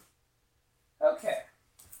 Okay.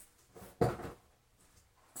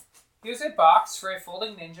 Here's a box for a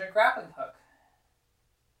folding ninja grappling hook.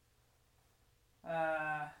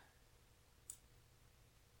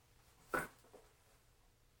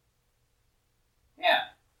 Yeah.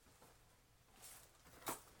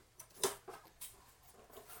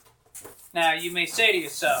 Now, you may say to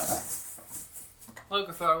yourself,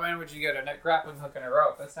 Locathor, when would you get a grappling hook and a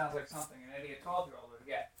rope? That sounds like something an idiot 12-year-old would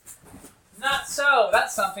get. Not so.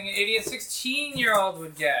 That's something an idiot 16-year-old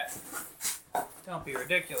would get. Don't be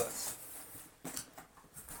ridiculous.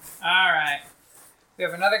 Alright. We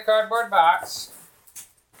have another cardboard box.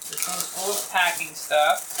 This one's full of packing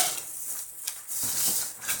stuff.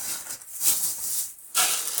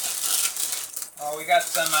 Oh, we got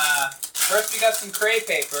some, first we got some crepe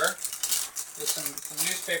paper. With some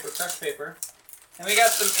newspaper, fresh paper. And we got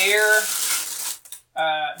some air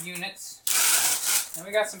units. And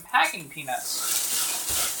we got some packing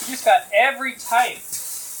peanuts. We just got every type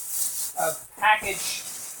of package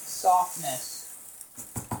softness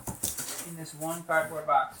in this one cardboard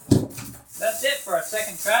box. That's it for our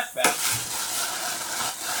second trash bag.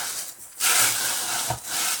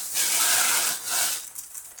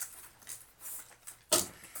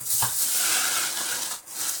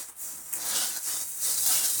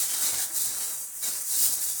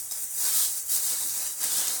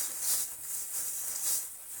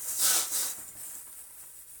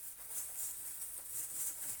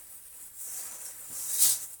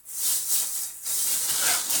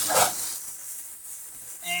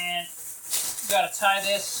 Gotta tie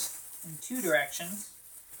this in 2 directions.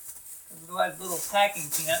 Otherwise, little packing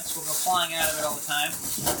peanuts will go flying out of it all the time.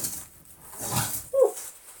 Whew.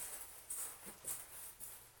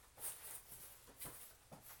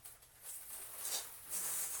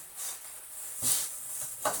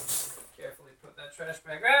 Carefully put that trash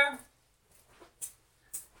bag there.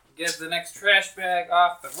 Get the next trash bag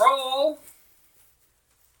off the roll.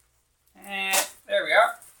 And there we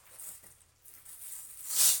are.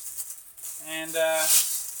 And put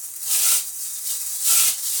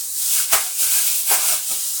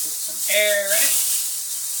some air in it.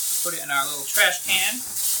 Put it in our little trash can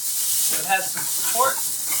so it has some support.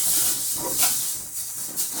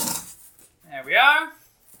 There we are.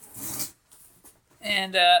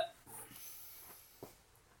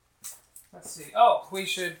 Let's see. Oh, we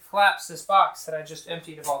should collapse this box that I just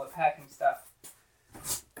emptied of all the packing stuff.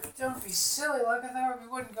 Don't be silly, like I thought we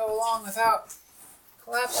wouldn't go along without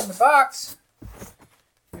collapsing the box.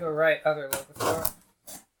 You were right, other Locathor.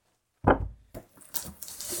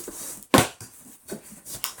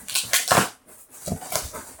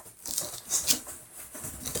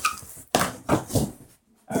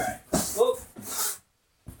 Alright. Whoa.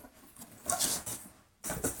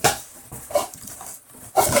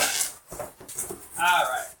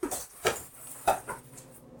 Alright.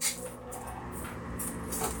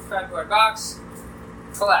 Cardboard box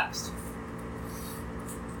collapsed.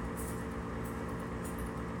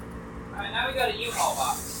 Alright, now we got a U-Haul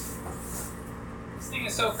box. This thing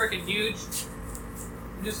is so freaking huge.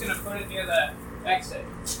 I'm just gonna put it near the exit.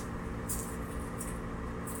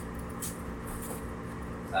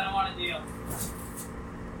 I don't want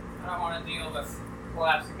to deal with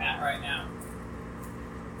collapsing that right now.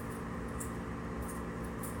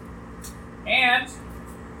 And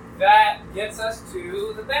that gets us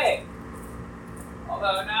to the bay.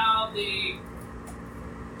 Although now the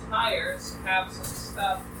tires have some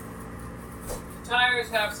stuff. The tires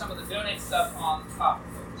have some of the donate stuff on top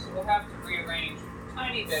of them. So we'll have to rearrange a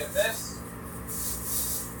tiny bit of this.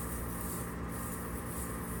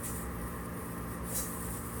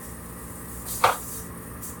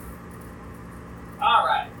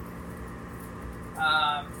 Alright.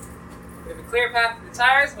 We have a clear path to the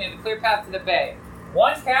tires, and we have a clear path to the bay.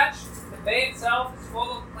 One catch, the bay itself is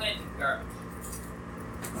full of planting garbage.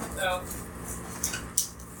 So,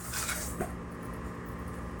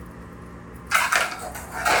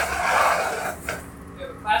 we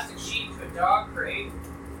have a plastic sheet to a dog crate.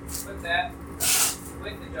 Put that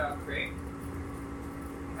with the dog crate.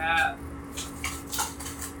 We have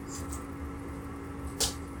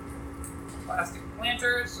plastic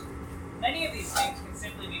planters. Many of these things can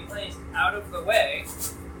simply be placed out of the way.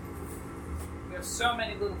 We have so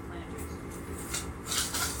many little planters.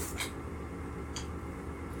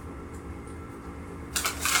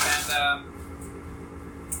 And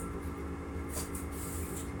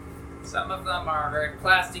some of them are very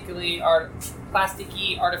plasticky,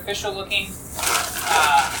 artificial looking.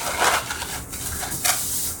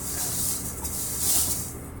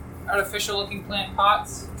 Artificial looking plant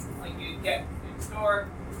pots like you get in the store.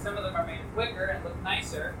 Some of them are made of wicker and look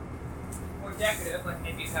nicer, more decorative, like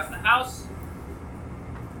maybe you have in a house.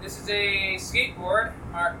 This is a skateboard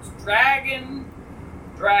marked Dragon,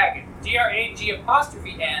 D-R-A-G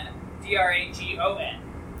apostrophe N, D-R-A-G-O-N,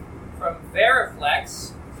 from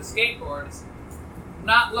Veriflex. The skateboard is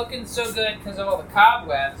not looking so good because of all the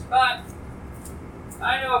cobwebs, but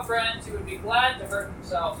I know a friend who would be glad to hurt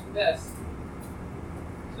themselves with this.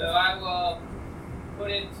 So I will put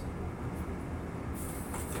it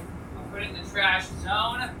in the trash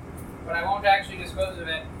zone, but I won't actually dispose of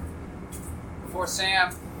it before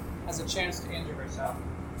Sam has a chance to injure herself.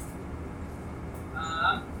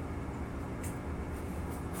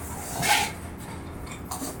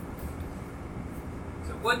 It's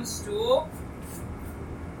a wooden stool.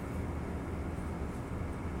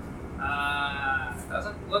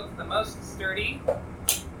 Doesn't look the most sturdy.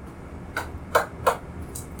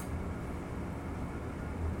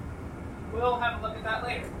 We'll have a look at that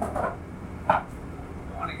later.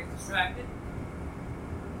 Don't want to get distracted.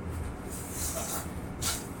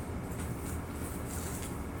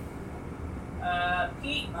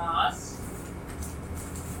 Peat moss.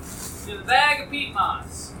 There's a bag of peat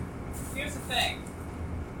moss. Here's the thing.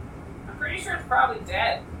 I'm pretty sure it's probably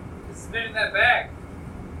dead. It's been in that bag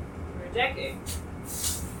for a decade.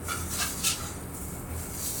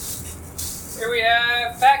 Here we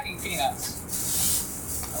have packing peanuts.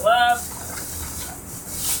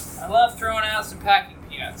 I love throwing out some packing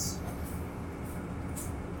peanuts.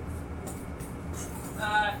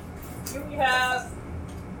 Here we have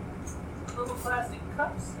little plastic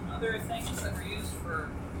cups and other things that are used for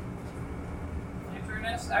planter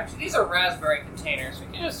nests. Actually, these are raspberry containers. We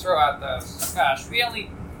can just throw out those. Gosh, we only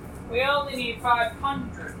need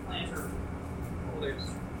 500 planter holders,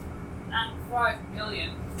 not 5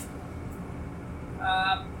 million.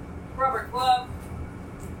 Rubber glove.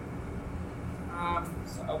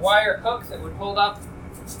 A wire hook that would hold up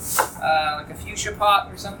like a fuchsia pot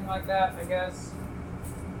or something like that, I guess.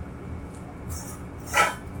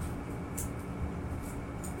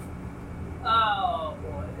 Oh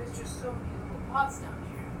boy, there's just so many little pots down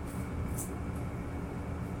here.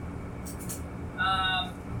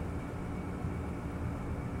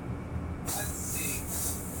 Let's see.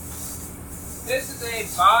 This is a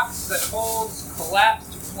box that holds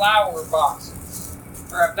collapsed flower boxes.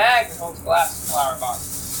 Or a bag that holds collapsed flower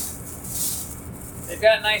boxes. They've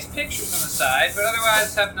got nice pictures on the side, but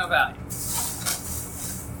otherwise have no value.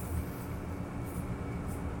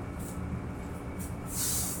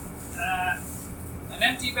 An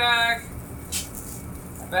empty bag,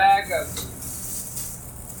 a bag of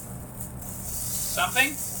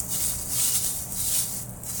something.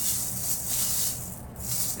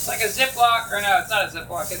 It's like a Ziploc, or no, it's not a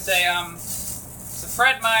Ziploc. It's a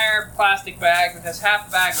Fred Meyer plastic bag that has half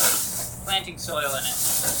a bag of planting soil in it.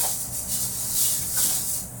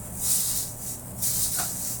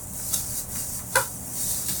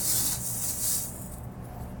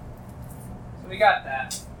 So we got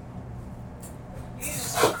that.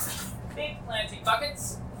 These are big planting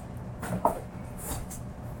buckets.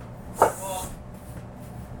 We'll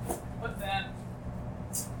put them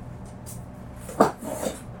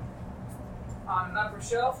on an upper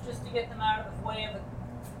shelf just to get them out of the way of the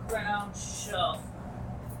ground shelf.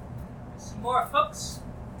 Some more hooks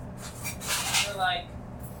for like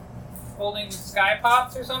holding sky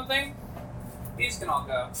pots or something. These can all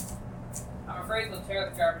go. I'm afraid they'll tear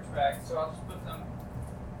the garbage bag, so I'll just put them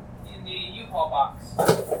in the U-Haul box.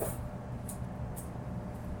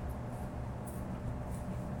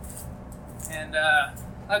 And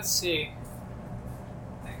let's see.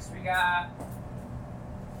 Next we got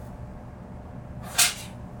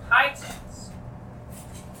pie tins.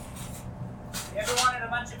 You ever wanted a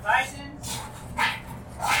bunch of pie tins?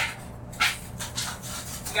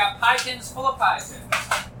 We got pie tins full of pie tins.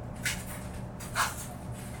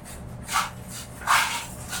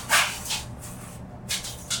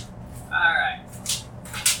 Alright.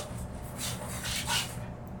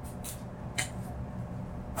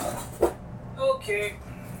 Okay.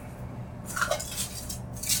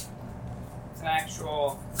 It's an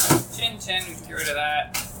actual tin. We can get rid of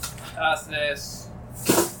that. Toss this.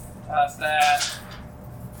 Toss that.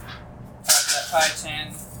 Toss that pie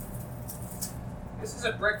tin. This is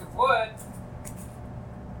a brick of wood.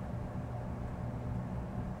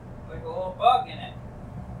 Like a little bug in it.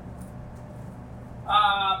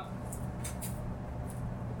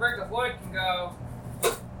 The brick of wood can go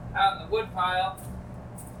out in the wood pile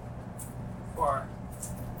for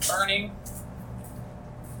burning.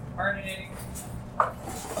 Burninating.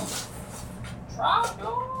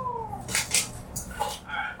 Trapdoor!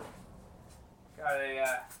 Alright. Got a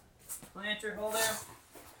planter holder.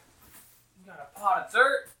 We got a pot of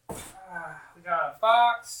dirt. We got a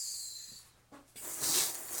box.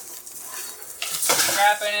 Some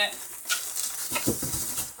crap in it.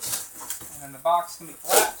 And then the box can be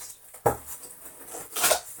collapsed.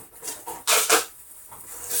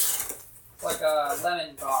 It's like a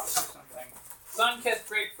lemon box or something. Sun-kissed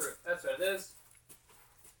grapefruit. That's what it is.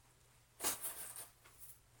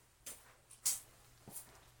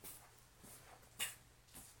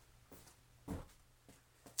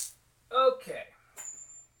 Okay.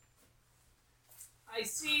 I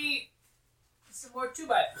see some more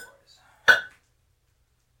 2x4s.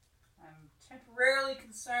 I'm temporarily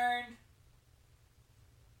concerned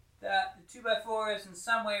that the 2x4s in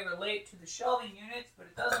some way relate to the shelving units, but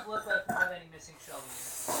it doesn't look like we have any missing shelving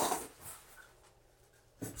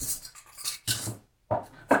units.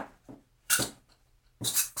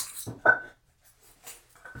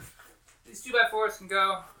 These 2x4s can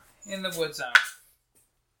go in the wood zone.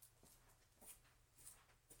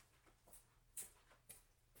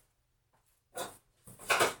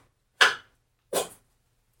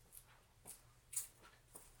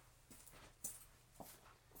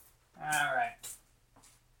 Alright.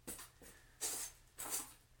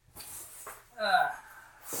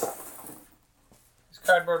 This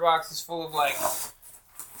cardboard box is full of like old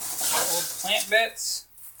plant bits.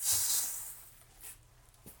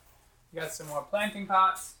 You got some more planting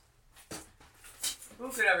pots. Who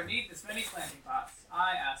could ever need this many planting pots?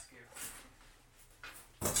 I ask you.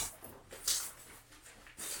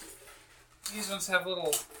 These ones have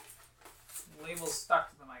little labels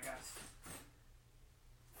stuck to them, I guess.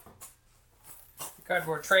 The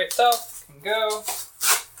cardboard tray itself can go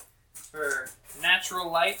for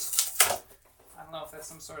natural light. I don't know if that's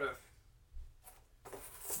some sort of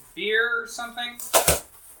beer or something.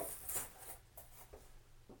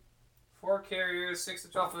 4 carriers, 6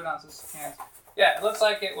 to 12 fluid ounces cans. Yeah, it looks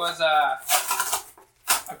like it was a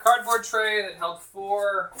cardboard tray that held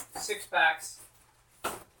 4 6-packs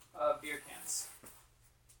of beer cans.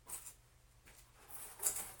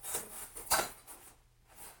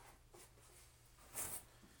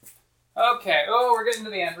 Okay, oh, we're getting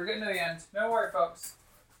to the end. Don't worry, folks.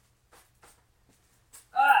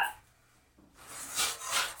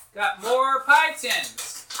 Got more pie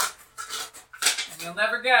tins. And you'll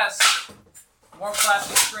never guess, more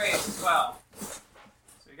plastic trays as well.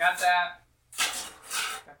 So we got that.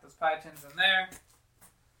 pie tins in there.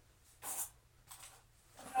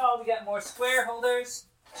 Oh, we got more square holders.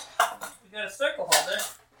 We got a circle holder.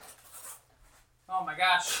 Oh my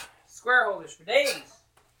gosh, square holders for days.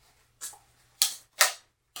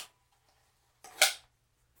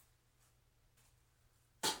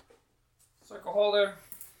 Circle holder.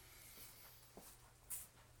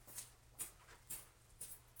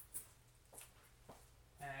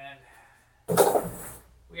 And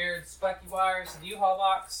weird spiky wires in the U-Haul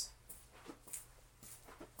box.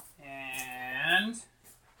 And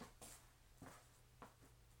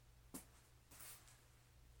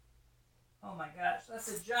oh my gosh, that's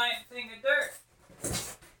a giant thing of dirt.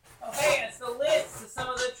 Oh hey, and it's the lids to some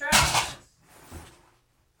of the trash cans.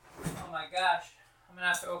 Oh my gosh, I'm gonna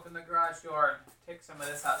have to open the garage door and take some of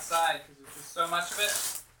this outside because there's just so much of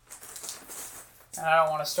it. And I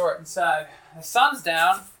don't want to store it inside. The sun's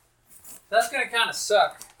down. That's gonna kind of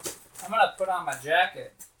suck. I'm gonna put on my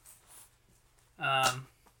jacket.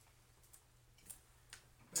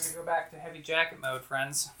 We're gonna go back to heavy jacket mode,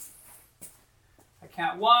 friends. I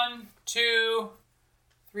count 1, 2,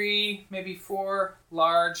 3, maybe 4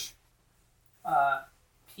 large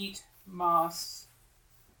peat moss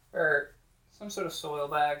or some sort of soil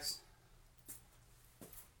bags.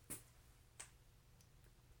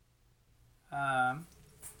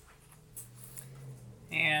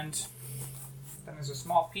 And then there's a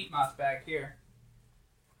small peat moss bag here.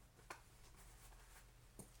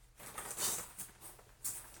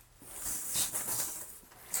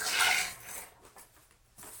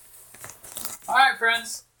 Alright,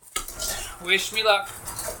 friends. Wish me luck.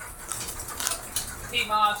 Peat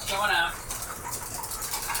moss going out.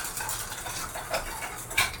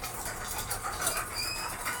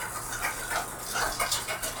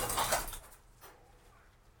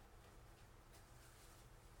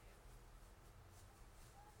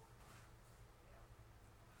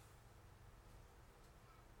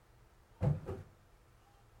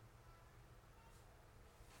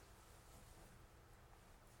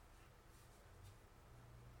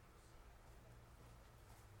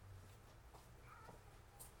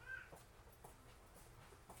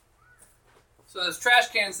 So those trash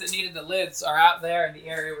cans that needed the lids are out there in the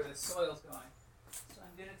area where the soil's going. So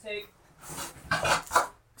I'm going to take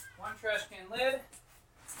 1 trash can lid,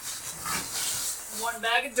 1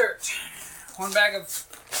 bag of dirt, 1 bag of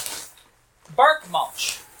bark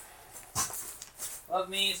mulch. Love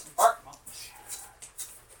me some bark mulch.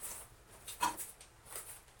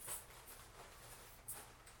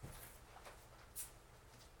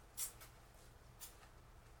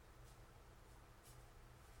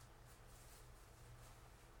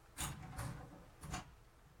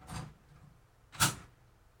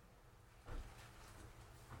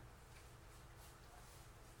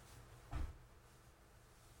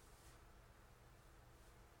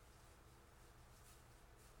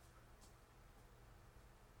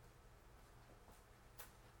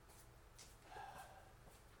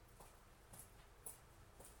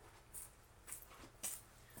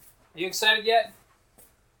 Are you excited yet?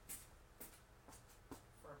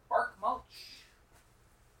 For bark mulch.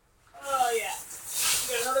 Oh yeah.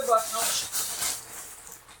 We got another bark mulch.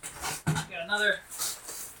 We got another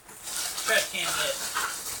trash can lid.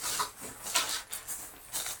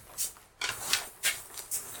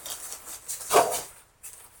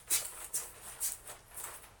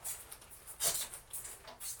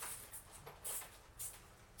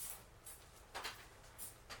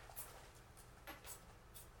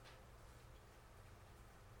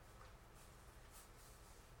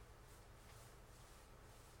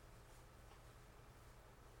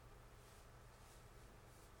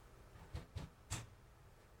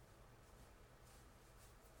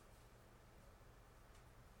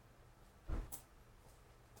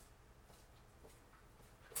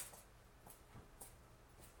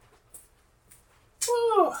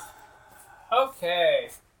 Whew.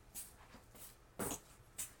 Okay.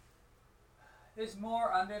 There's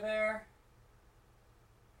more under there.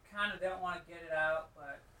 Kind of don't want to get it out,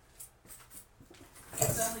 but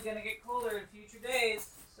it's only going to get colder in future days,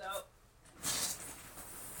 so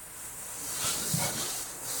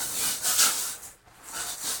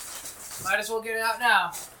might as well get it out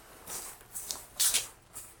now.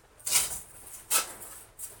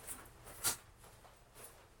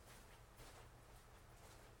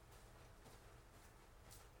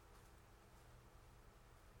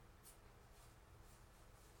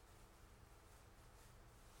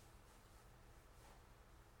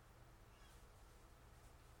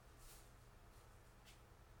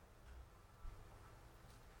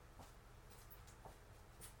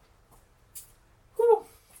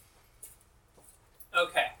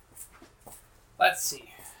 Okay, let's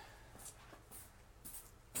see.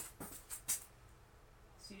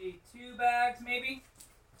 see, 2 bags maybe.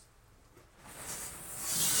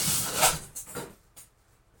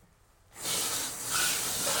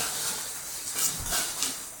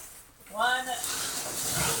 One,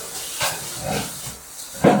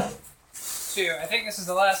 2. I think this is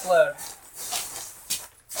the last load.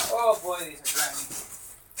 Oh boy, these are grimy.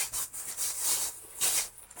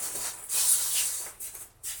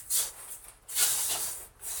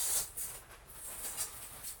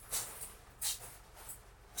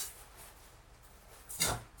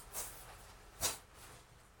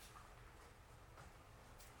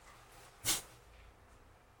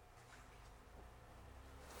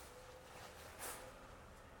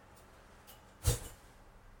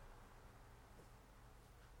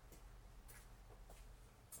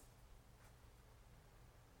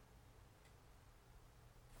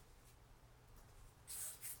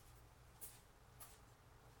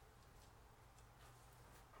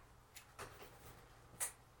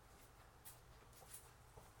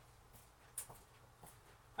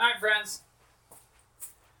 Alright, friends.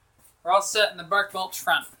 We're all set in the bark mulch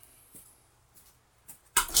front.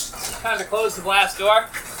 Time to close the blast door.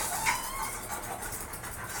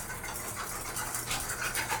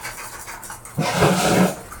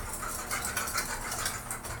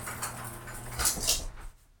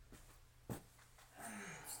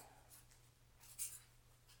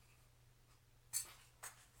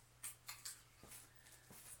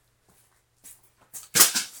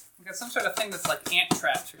 We got some sort of thing that's like ant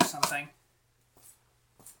traps or something.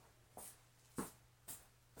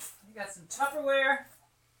 We got some Tupperware.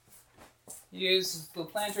 Use the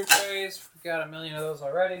planter trays. We got a million of those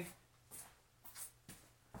already.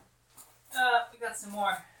 We got some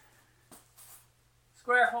more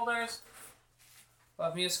square holders.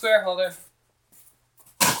 Love me a square holder.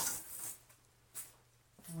 And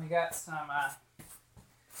we got some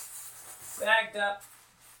bagged up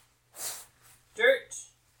dirt.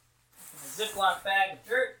 A Ziploc bag of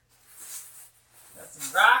dirt. Got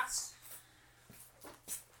some rocks.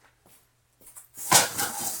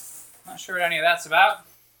 Not sure what any of that's about.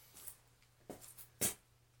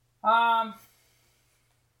 Alright.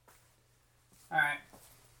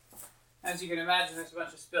 As you can imagine, there's a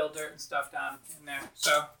bunch of spilled dirt and stuff down in there.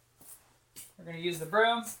 So, we're going to use the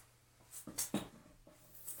broom.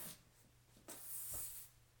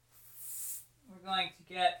 We're going to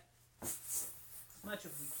get as much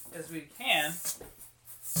as we can.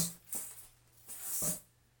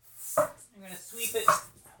 I'm going to sweep it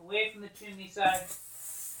away from the chimney side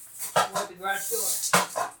toward the garage door.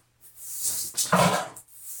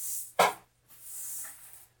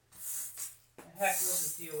 And heck, we'll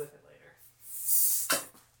just deal with it later.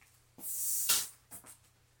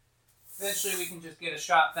 Eventually we can just get a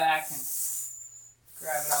shot back and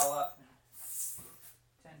grab it all up in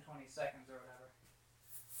 10-20 seconds or whatever.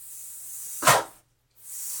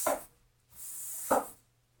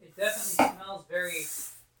 It definitely smells very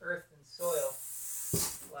earth and soil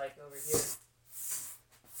like over here.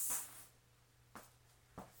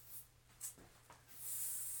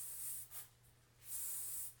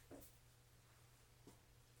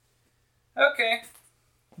 Okay,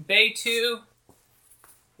 Bay 2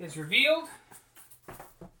 is revealed,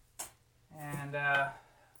 and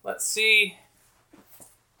let's see.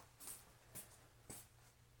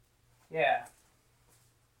 Yeah.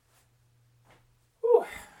 Whew.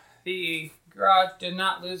 The garage did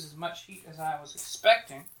not lose as much heat as I was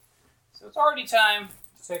expecting, so it's already time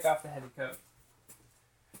to take off the heavy coat.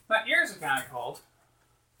 My ears are kind of cold,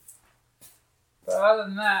 but other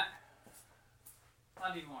than that,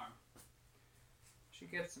 plenty warm.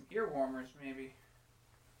 Should get some ear warmers, maybe.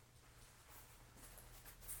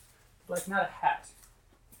 Like, not a hat.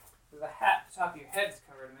 With a hat, the top of your head's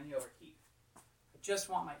covered and then you overheat. I just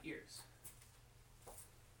want my ears.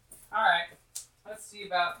 Alright, let's see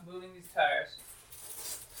about moving these tires.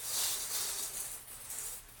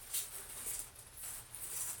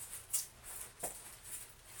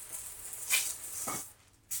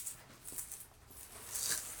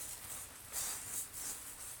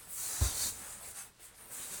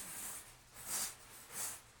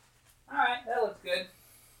 Alright, that looks good.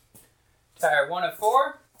 Tire 1 of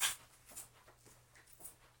 4.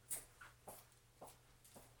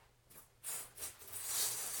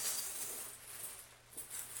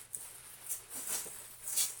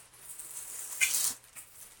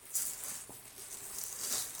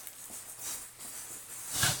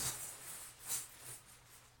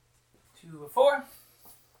 Two of 4.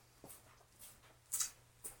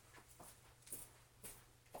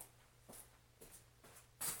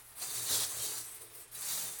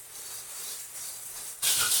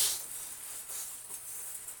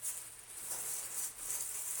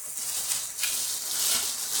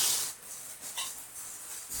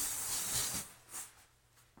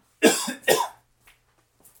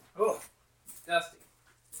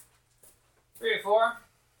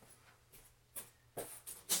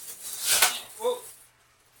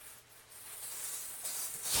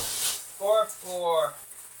 or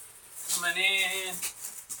coming in.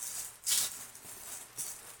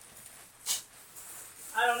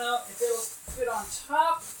 I don't know if it'll fit on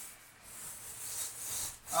top.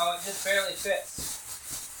 Oh, it just barely fits.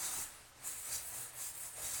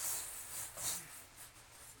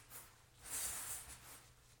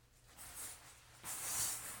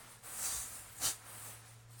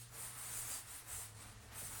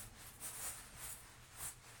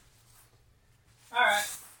 All right.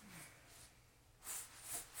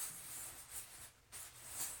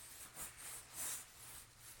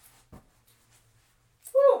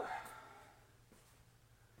 Whew.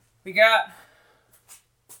 We got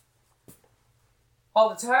all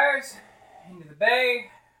the tires into the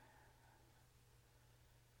bay.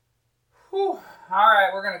 Whew. All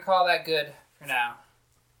right, we're gonna call that good for now.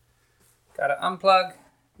 Gotta unplug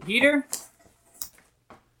the heater.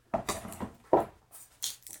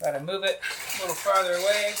 Gotta move it a little farther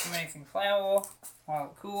away from anything flammable while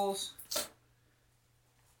it cools.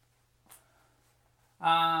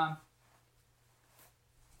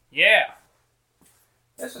 Yeah.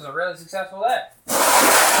 This was a really successful day.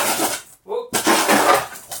 Whoop.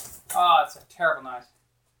 Oh, it's a terrible noise.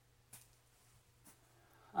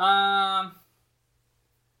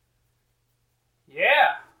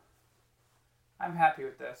 Yeah. I'm happy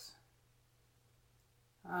with this.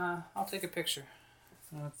 I'll take a picture.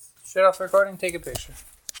 Let's shut off the recording, take a picture.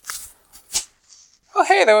 Oh,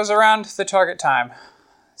 hey, that was around the target time.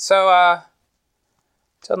 So,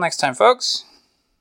 till next time, folks.